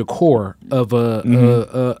whole decor of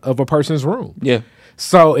a person's room. Yeah.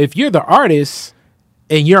 So if you're the artist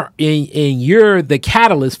and you're the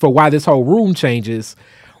catalyst for why this whole room changes,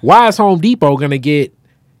 why is Home Depot going to get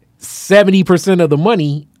 70% of the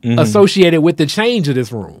money associated with the change of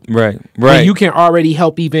this room? Right. And you can already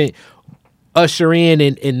help even usher in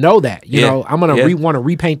and know that, I'm going to want to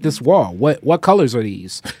repaint this wall. What colors are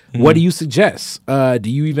these? What do you suggest? Do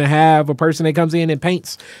you even have a person that comes in and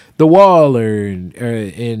paints the wall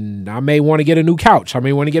and I may want to get a new couch. I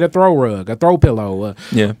may want to get a throw rug, a throw pillow.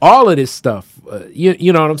 All of this stuff,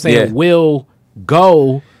 you know what I'm saying, will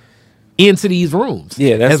go into these rooms.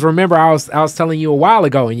 As remember I was telling you a while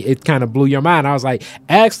ago and it kind of blew your mind. I was like,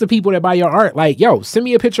 ask the people that buy your art, like, yo, send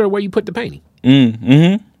me a picture of where you put the painting.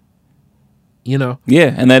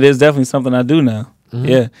 Yeah, and that is definitely something I do now.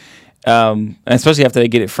 Especially after they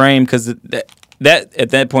get it framed, because that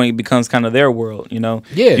at that point becomes kind of their world. You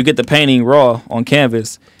get the painting raw on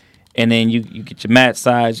canvas, and then you get your mat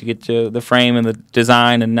size, you get the frame and the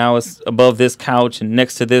design, and now it's above this couch and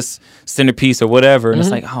next to this centerpiece or whatever, and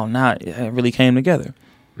it's like, oh, it really came together.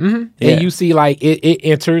 And you see like it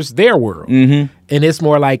enters their world, and it's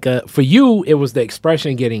more like for you it was the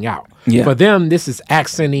expression getting out. For them this is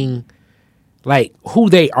accenting like who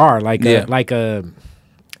they are, like an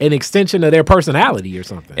extension of their personality or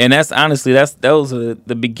something. And that's honestly those are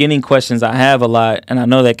the beginning questions I have a lot, and I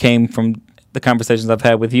know that came from the conversations I've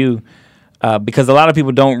had with you, because a lot of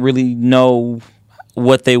people don't really know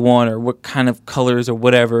what they want or what kind of colors or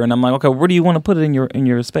whatever, and I'm like, okay, where do you want to put it in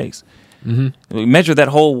your space? We measure that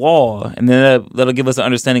whole wall, and then that'll give us an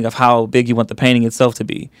understanding of how big you want the painting itself to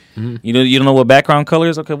be. You don't know what background color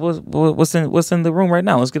is. Okay, what's in the room right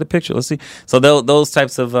now? Let's get a picture. Let's see. So those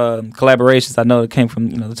types of collaborations, I know it came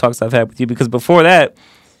from the talks I've had with you, because before that,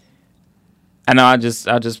 I know I'll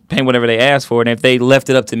just paint whatever they ask for, and if they left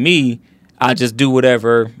it up to me, I just do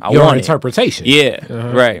whatever I want. Your interpretation.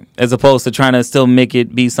 Right. As opposed to trying to still make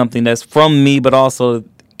it be something that's from me, but also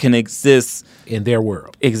can exist in their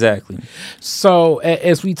world. Exactly. So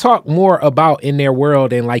as we talk more about in their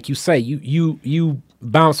world, and like you say, you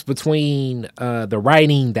bounce between the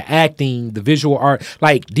writing, the acting, the visual art.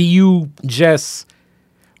 Like, do you just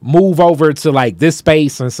move over to like this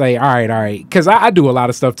space and say, all right, because I do a lot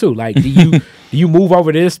of stuff too. Like, do you move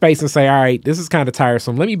over to this space and say, all right, this is kind of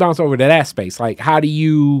tiresome, let me bounce over to that space? Like, how do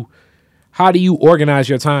you organize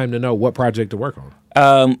your time to know what project to work on?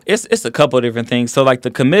 It's a couple of different things. So like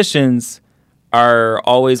the commissions are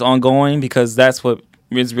always ongoing, because that's what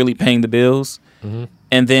is really paying the bills.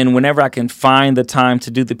 And then whenever I can find the time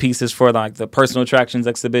to do the pieces for like the personal attractions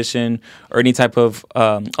exhibition or any type of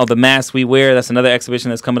the masks we wear, that's another exhibition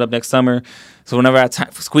that's coming up next summer. So whenever I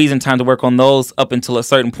squeeze in time to work on those up until a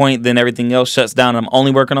certain point, then everything else shuts down. I'm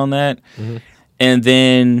only working on that. And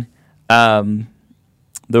then the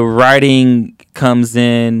writing comes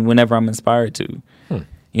in whenever I'm inspired to.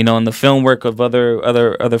 And the film work of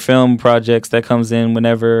other film projects, that comes in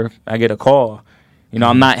whenever I get a call.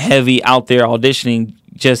 I'm not heavy out there auditioning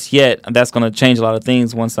just yet. That's going to change a lot of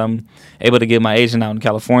things once I'm able to get my agent out in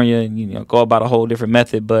California and go about a whole different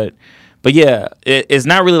method. But yeah, it's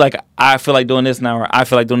not really like I feel like doing this now or I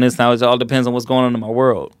feel like doing this now. It all depends on what's going on in my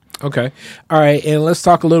world. Okay. All right. And let's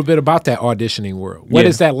talk a little bit about that auditioning world. What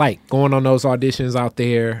is that like, going on those auditions out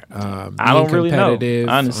there? I don't really know,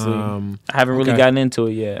 honestly. I haven't really gotten into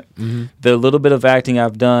it yet. The little bit of acting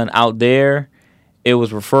I've done out there, it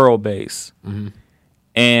was referral based.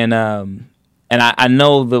 And I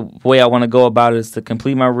know the way I want to go about it is to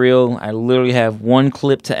complete my reel. I literally have one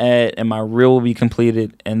clip to add, and my reel will be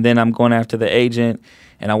completed. And then I'm going after the agent,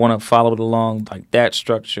 and I want to follow it along like that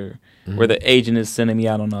structure, where the agent is sending me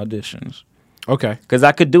out on auditions. Okay. Because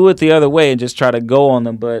I could do it the other way and just try to go on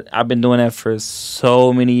them, but I've been doing that for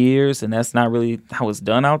so many years, and that's not really how it's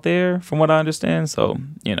done out there, from what I understand. So,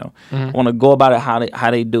 I want to go about it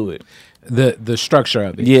how they do it. The structure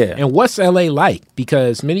of it. Yeah. And what's LA like?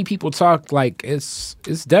 Because many people talk like it's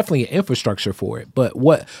definitely an infrastructure for it. But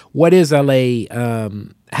what is LA?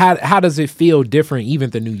 How does it feel different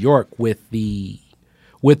even than New York with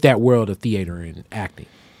that world of theater and acting?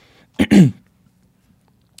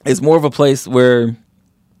 It's more of a place where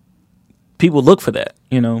people look for that,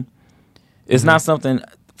 It's not something,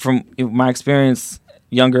 from my experience,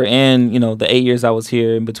 younger and, the 8 years I was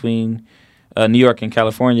here in between New York and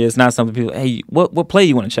California, it's not something people, hey, what play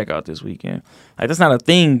you want to check out this weekend? Like, that's not a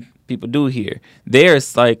thing people do here.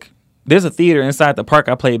 There's a theater inside the park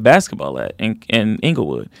I played basketball at in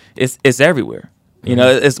Inglewood. It's everywhere.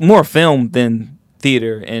 It's more film than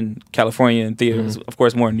theater in California, and theater is, of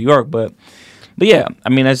course, more in New York, but yeah, I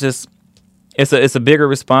mean, it's a bigger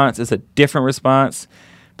response. It's a different response.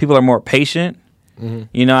 People are more patient.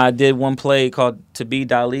 I did one play called To Be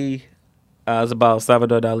Dali. It was about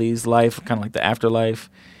Salvador Dali's life, kind of like the afterlife.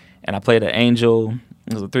 And I played an angel.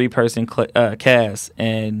 It was a 3-person cast.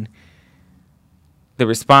 And the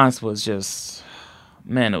response was just,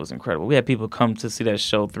 man, it was incredible. We had people come to see that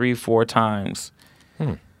show 3-4 times.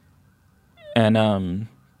 And,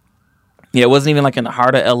 yeah, it wasn't even like in the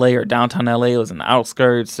heart of L.A. or downtown L.A. It was in the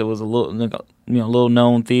outskirts. It was a little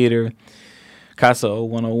known theater, Casa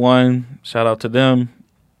 101. Shout out to them.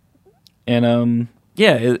 And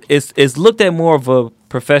yeah, it's looked at more of a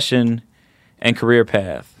profession and career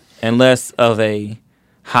path, and less of a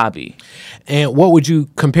hobby. And what would you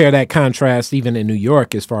compare that contrast even in New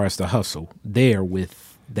York as far as the hustle there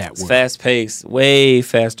with that work? Fast paced, way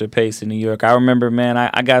faster paced in New York. I remember, man,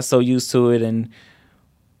 I got so used to it and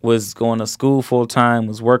was going to school full time,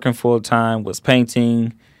 was working full time, was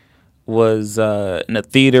painting, was in a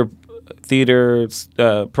theater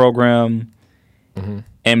program,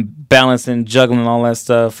 and balancing, juggling all that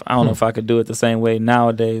stuff. I don't know if I could do it the same way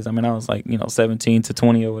nowadays. I mean, I was like 17 to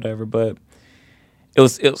 20 or whatever, but it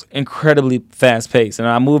was incredibly fast paced. And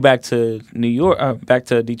I moved back to back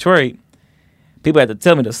to Detroit. People had to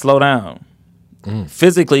tell me to slow down.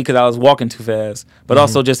 Physically, because I was walking too fast, but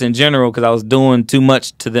also just in general because I was doing too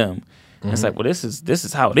much to them. It's like, well, this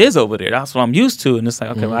is how it is over there. That's what I'm used to, and it's like,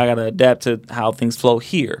 okay, well, I got to adapt to how things flow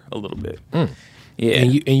here a little bit. Yeah,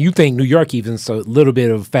 and you think New York even so a little bit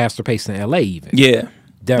of faster pace than LA even? Yeah,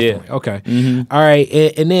 definitely. Yeah. Okay, all right.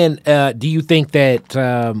 And then, do you think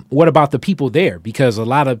that what about the people there? Because a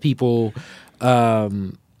lot of people,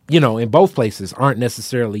 in both places aren't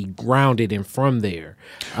necessarily grounded and from there.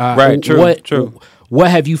 Right, true. What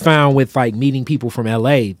have you found with like meeting people from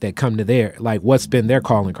LA that come to there? Like, what's been their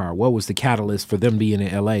calling card? What was the catalyst for them being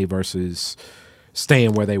in LA versus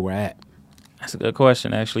staying where they were at? That's a good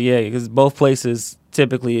question, actually. Yeah, because both places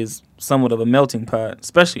typically is somewhat of a melting pot,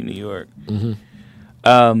 especially New York. New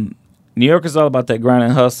York is all about that grind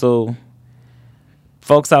and hustle.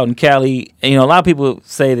 Folks out in Cali, a lot of people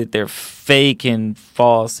say that they're fake and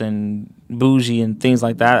false and bougie and things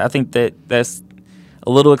like that. I think that's a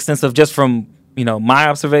little extensive just from, my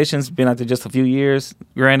observations, being out there just a few years,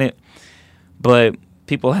 granted. But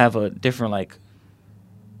people have a different,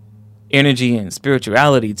 energy and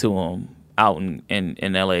spirituality to them out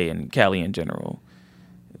in L.A. and Cali in general.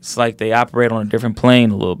 It's like they operate on a different plane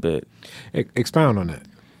a little bit. Expound on that.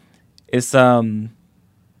 It's, in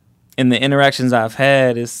the interactions I've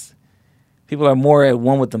had, people are more at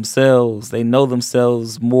one with themselves. They know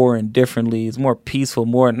themselves more and differently. It's more peaceful,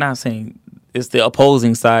 not saying it's the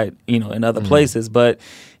opposing side, in other places, but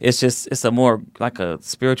it's a more like a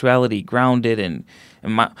spirituality grounded, and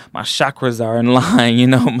my chakras are in line,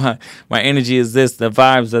 my energy is this, the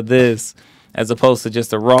vibes are this, as opposed to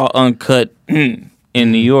just a raw, uncut in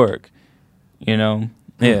New York,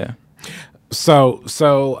 Yeah.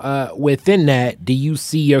 So within that, do you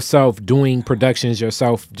see yourself doing productions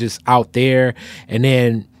yourself just out there? And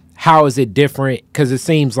then how is it different? Because it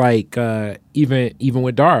seems like even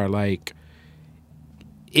with Dara, like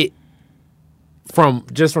it from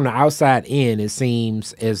the outside in, it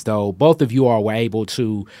seems as though both of you all were able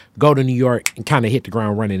to go to New York and kind of hit the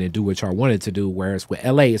ground running and do what y'all wanted to do. Whereas with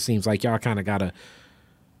LA, it seems like y'all kind of got to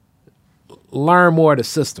learn more of the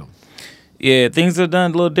system. Yeah, things are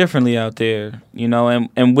done a little differently out there,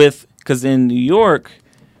 and because in New York,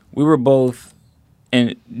 we were both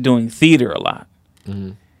doing theater a lot,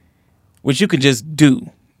 which you could just do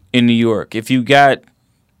in New York. If you got,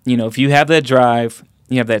 if you have that drive,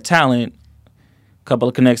 you have that talent, a couple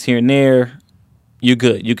of connects here and there, you're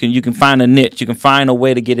good. You can find a niche. You can find a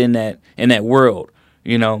way to get in that world,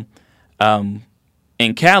 In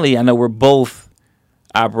in Cali, I know we're both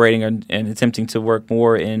operating and attempting to work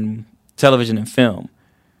more in television and film.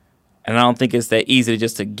 And I don't think it's that easy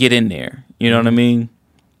just to get in there. You know what I mean?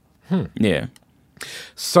 Yeah.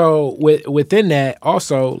 So within that,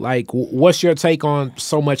 also, like, what's your take on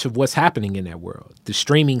so much of what's happening in that world? The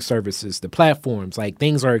streaming services, the platforms, like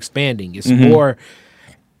things are expanding. It's more,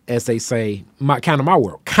 as they say, my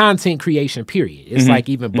world, content creation, period. It's like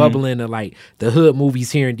even bubbling to like the hood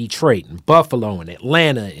movies here in Detroit and Buffalo and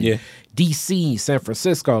Atlanta and DC, San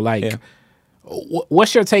Francisco. Like,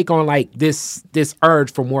 what's your take on like this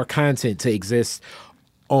urge for more content to exist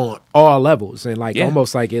on all levels? And like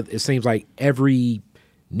almost like it seems like every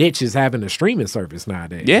niche is having a streaming service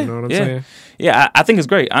nowadays. Yeah, you know what I'm saying? Yeah, I think it's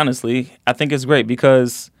great, honestly. I think it's great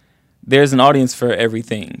because there's an audience for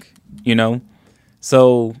everything, you know?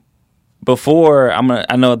 So before,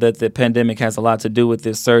 I know that the pandemic has a lot to do with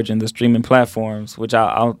this surge in the streaming platforms, which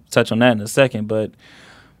I'll touch on that in a second. But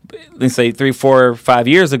let's say 3, 4, 5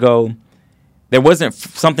 years ago, there wasn't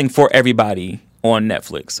something for everybody on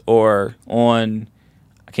Netflix or on,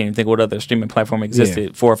 I can't even think what other streaming platform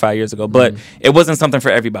existed 4 or 5 years ago, but it wasn't something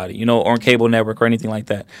for everybody, you know, on cable network or anything like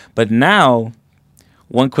that. But now,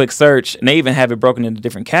 one quick search, and they even have it broken into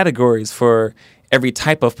different categories for every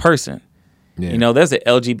type of person. You know, there's an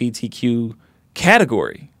LGBTQ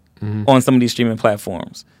category on some of these streaming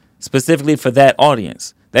platforms, specifically for that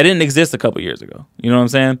audience. That didn't exist a couple years ago. You know what I'm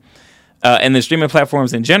saying? And the streaming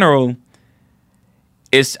platforms in general,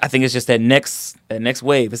 I think it's just that next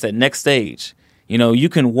wave. It's that next stage. You know, you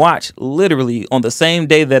can watch literally on the same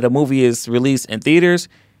day that a movie is released in theaters,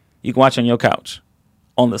 you can watch on your couch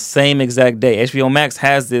on the same exact day. HBO Max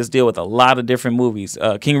has this deal with a lot of different movies.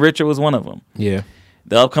 King Richard was one of them. Yeah.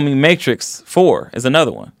 The upcoming Matrix 4 is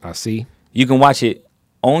another one. I see. You can watch it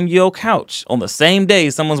on your couch on the same day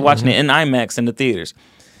someone's watching it in IMAX in the theaters.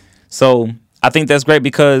 So I think that's great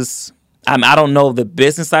because I don't know the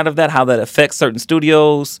business side of that, how that affects certain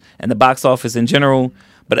studios and the box office in general.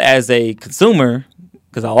 But as a consumer,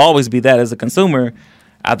 because I'll always be that as a consumer,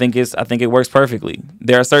 I think it works perfectly.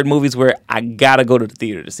 There are certain movies where I gotta go to the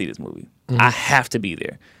theater to see this movie. I have to be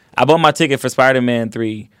there. I bought my ticket for Spider-Man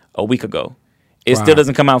 3 a week ago. It still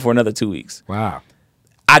doesn't come out for another 2 weeks. Wow.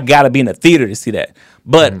 I gotta be in the theater to see that.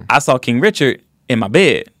 But I saw King Richard in my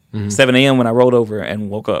bed, 7 a.m. when I rolled over and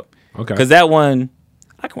woke up. Okay. Because that one,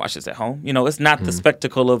 I can watch this at home. You know, it's not the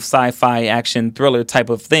spectacle of sci-fi action thriller type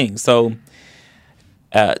of thing. So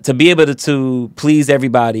to be able to please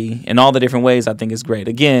everybody in all the different ways, I think is great.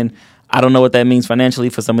 Again, I don't know what that means financially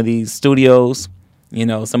for some of these studios, you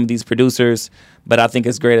know, some of these producers, but I think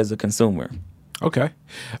it's great as a consumer. Okay.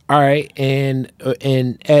 All right. And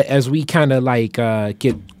as we kind of like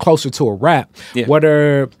get closer to a wrap, what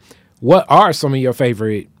are some of your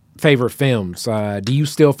favorite films? Do you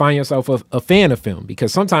still find yourself a fan of film?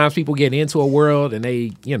 Because sometimes people get into a world and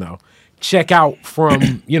they, you know, check out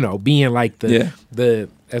from, you know, being like the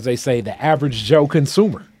as they say, the average Joe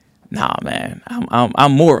consumer. Nah, man.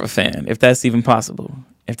 I'm more of a fan, if that's even possible.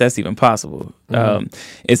 It's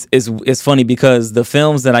funny because the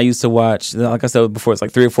films that I used to watch, like I said before, it's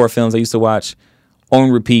like 3 or 4 films I used to watch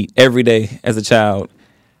on repeat every day as a child.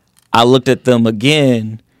 I looked at them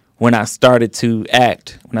again when I started to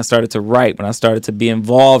act, when I started to write, when I started to be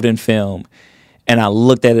involved in film, and I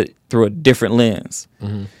looked at it through a different lens.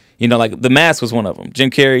 You know, like The Mask was one of them. Jim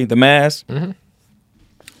Carrey, The Mask.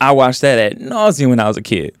 I watched that ad nauseum when I was a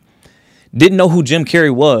kid. Didn't know who Jim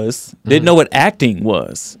Carrey was. Didn't know what acting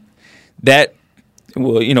was. That,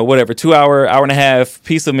 well, you know, whatever, 2 hour and a half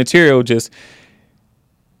piece of material just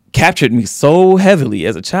captured me so heavily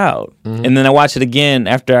as a child. And then I watched it again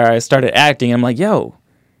after I started acting. And I'm like, yo,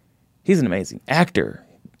 he's an amazing actor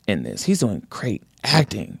in this. He's doing great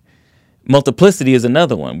acting. Multiplicity is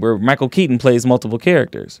another one where Michael Keaton plays multiple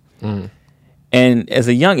characters. And as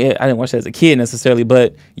a I didn't watch that as a kid necessarily,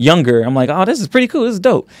 but younger, I'm like, oh, this is pretty cool. This is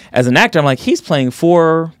dope. As an actor, I'm like, he's playing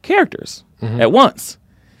 4 characters at once.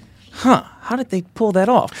 How did they pull that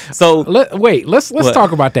off? So let's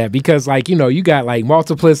talk about that because, like, you know, you got like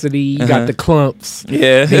Multiplicity, you got the Clumps,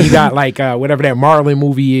 then you got like whatever that Marlon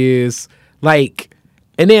movie is, like.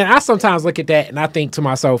 And then I sometimes look at that and I think to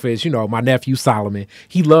myself is, you know, my nephew Solomon,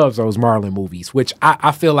 he loves those Marlon movies, which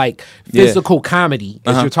I feel like physical comedy,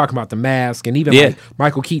 as you're talking about The Mask and even like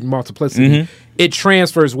Michael Keaton Multiplicity, it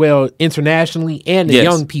transfers well internationally and to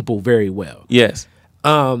young people very well.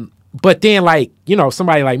 But then, like, you know,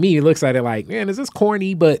 somebody like me looks at it like, man, is this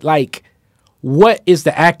corny? But like, what is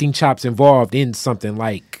the acting chops involved in something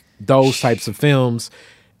like those types of films?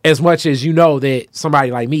 as much as you know that somebody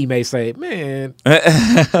like me may say, man,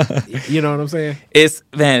 you know what I'm saying? It's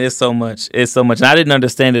so much. It's so much. And I didn't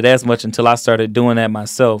understand it as much until I started doing that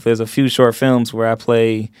myself. There's a few short films where I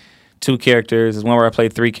play 2 characters. There's one where I play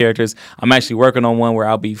 3 characters. I'm actually working on one where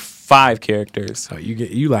I'll be 5 characters. Oh, you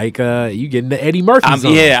getting the Eddie Murphy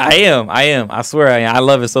zone. Yeah, I am. I swear I am. I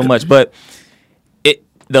love it so much. But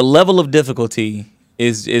the level of difficulty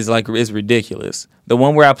is ridiculous. The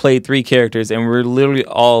one where I played 3 characters and we're literally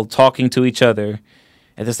all talking to each other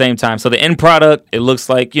at the same time. So the end product, it looks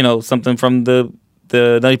like, something from the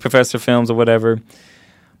Nutty Professor films or whatever.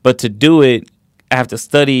 But to do it, I have to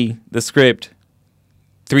study the script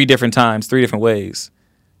 3 different times, 3 different ways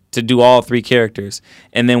to do all 3 characters.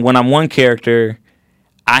 And then when I'm one character,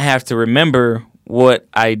 I have to remember what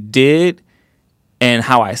I did and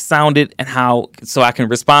how I sounded and so I can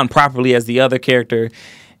respond properly as the other character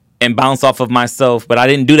and bounce off of myself. But I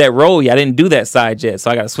didn't do that role yet. I didn't do that side yet.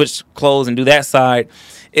 So I got to switch clothes and do that side.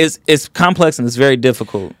 It's complex and it's very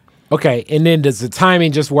difficult. Okay, and then does the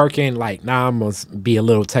timing just work in, like, now I'm going to be a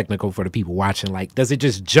little technical for the people watching. Like, does it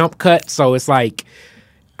just jump cut? So it's like,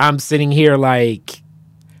 I'm sitting here like,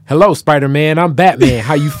 hello, Spider-Man, I'm Batman.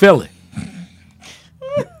 How you feeling?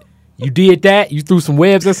 You did that. You threw some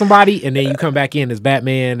webs at somebody, and then you come back in as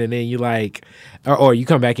Batman, and then you like, or you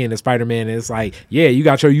come back in as Spider-Man, and it's like, yeah, you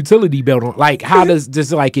got your utility belt on. Like, how does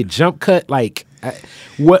it like it jump cut? Like,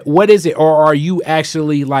 what is it? Or are you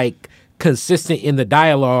actually like consistent in the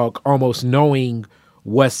dialogue, almost knowing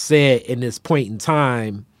what's said in this point in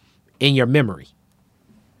time in your memory?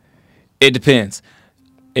 It depends.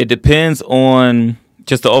 It depends on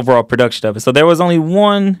just the overall production of it. So there was only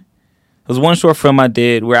one short film I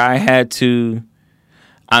did where I had to.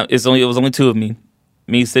 It was only 2 of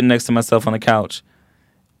me sitting next to myself on the couch,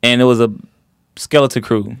 and it was a skeleton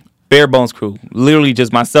crew, bare bones crew, literally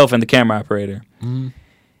just myself and the camera operator. Mm-hmm.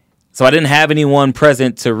 So I didn't have anyone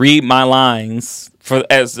present to read my lines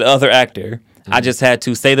as the other actor. Mm-hmm. I just had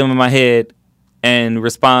to say them in my head and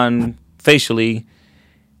respond facially.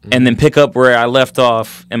 Mm-hmm. And then pick up where I left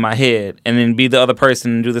off in my head, and then be the other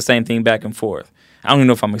person and do the same thing back and forth. I don't even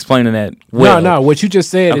know if I'm explaining that well. No. What you just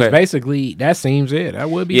said is basically that seems it. That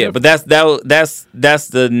would be different. But that's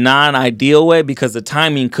the non-ideal way because the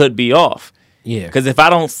timing could be off. Yeah. Because if I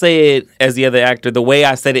don't say it as the other actor the way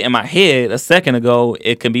I said it in my head a second ago,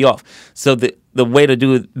 it can be off. So the way to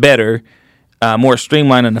do it better, more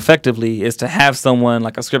streamlined and effectively, is to have someone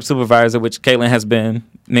like a script supervisor, which Caitlin has been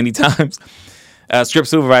many times. Script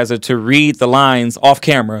supervisor to read the lines off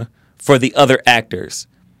camera for the other actors.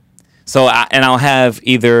 So I'll have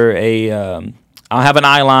either I'll have an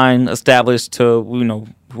eye line established to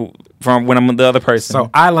from when I'm the other person. So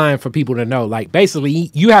eye line for people to know, like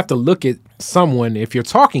basically you have to look at someone if you're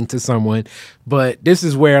talking to someone, but this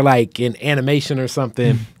is where like in animation or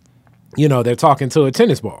something, they're talking to a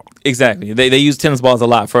tennis ball. Exactly. They use tennis balls a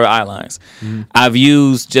lot for eye lines. Mm-hmm. I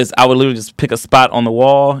would literally just pick a spot on the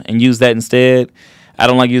wall and use that instead. I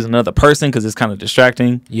don't like using another person because it's kind of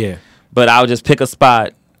distracting. Yeah. But I would just pick a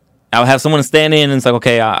spot. I would have someone stand in and it's like,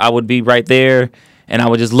 okay, I would be right there and I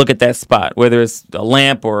would just look at that spot, whether it's a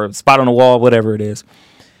lamp or a spot on the wall, whatever it is.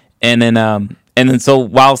 And then so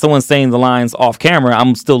while someone's saying the lines off camera,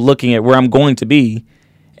 I'm still looking at where I'm going to be.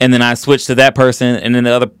 And then I switch to that person, and then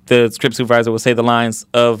the script supervisor will say the lines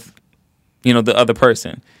of, the other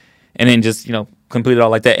person, and then just complete it all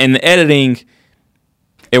like that. And the editing,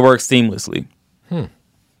 it works seamlessly.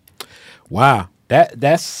 Wow,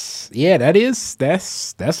 that's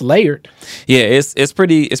layered. Yeah, it's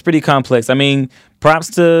pretty complex. I mean, props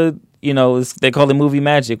to they call it movie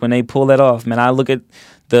magic when they pull that off. Man, I look at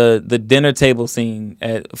the dinner table scene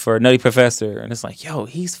for Nutty Professor, and it's like, yo,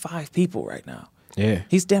 he's 5 people right now. Yeah.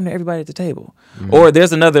 He's damn near everybody at the table. Mm-hmm. Or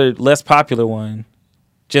there's another less popular one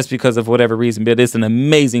just because of whatever reason, but it's an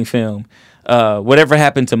amazing film. Whatever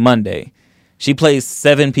Happened to Monday. She plays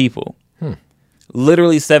 7 people.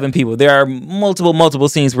 Literally 7 people. There are multiple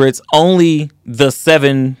scenes where it's only the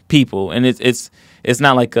 7 people, and it's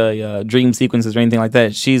not like a dream sequences or anything like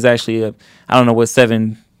that. She's actually I don't know what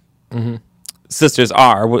 7 sisters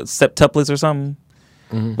are, what septuplets or something,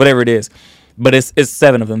 whatever it is, but it's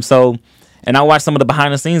 7 of them. So. And I watched some of the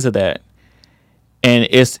behind the scenes of that, and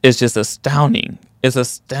it's just astounding. It's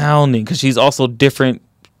astounding because she's also different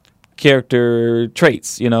character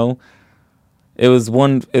traits. It was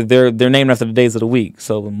one. They're named after the days of the week,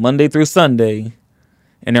 so Monday through Sunday,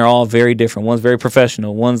 and they're all very different. One's very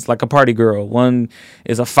professional. One's like a party girl. One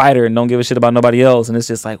is a fighter and don't give a shit about nobody else. And it's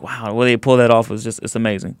just like, wow, the way they pull that off it's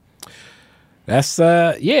amazing. That's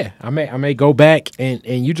yeah. I may go back and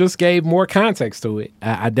you just gave more context to it.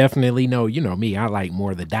 I definitely know. You know me. I like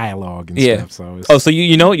more of the dialogue and stuff. So so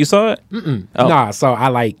you know it? You saw it? Nah. So I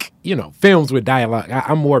like films with dialogue.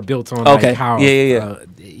 I'm more built on like how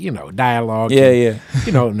dialogue. And,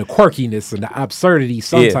 and the quirkiness and the absurdity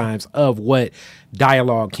sometimes of what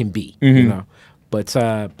dialogue can be. You know. But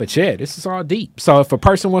yeah, this is all deep. So if a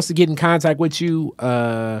person wants to get in contact with you,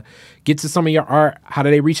 get to some of your art, how do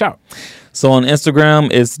they reach out? So on Instagram,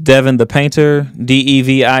 it's Devin the Painter,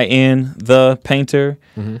 Devin the Painter.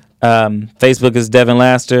 Facebook is Devin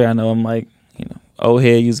Laster. I know I'm like, old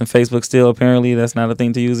head using Facebook still. Apparently, that's not a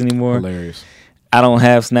thing to use anymore. Hilarious. I don't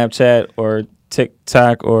have Snapchat or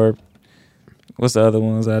TikTok or what's the other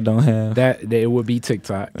ones I don't have? That it would be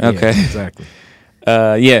TikTok. Okay, yeah, exactly.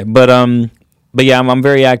 But yeah, I'm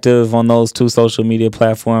very active on those two social media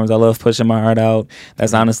platforms. I love pushing my art out.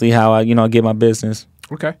 That's honestly how I get my business.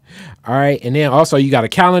 Okay. All right. And then also you got a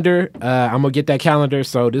calendar. I'm going to get that calendar.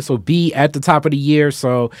 So this will be at the top of the year.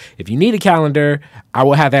 So if you need a calendar, I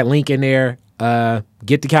will have that link in there.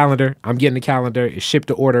 Get the calendar. I'm getting the calendar. It's shipped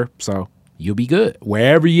to order. So you'll be good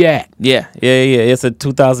wherever you at. Yeah. It's a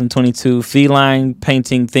 2022 feline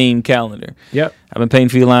painting theme calendar. Yep. I've been painting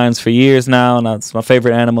felines for years now, and it's my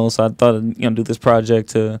favorite animal. So I thought I'd do this project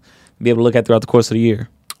to be able to look at throughout the course of the year.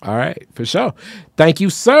 All right. For sure. Thank you,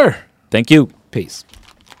 sir. Thank you. Peace.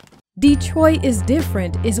 Detroit is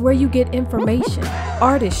Different is where you get information,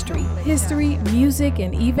 artistry, history, music,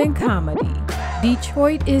 and even comedy.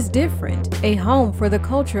 Detroit is Different, a home for the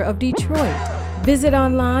culture of Detroit. Visit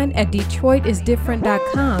online at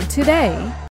DetroitisDifferent.com today.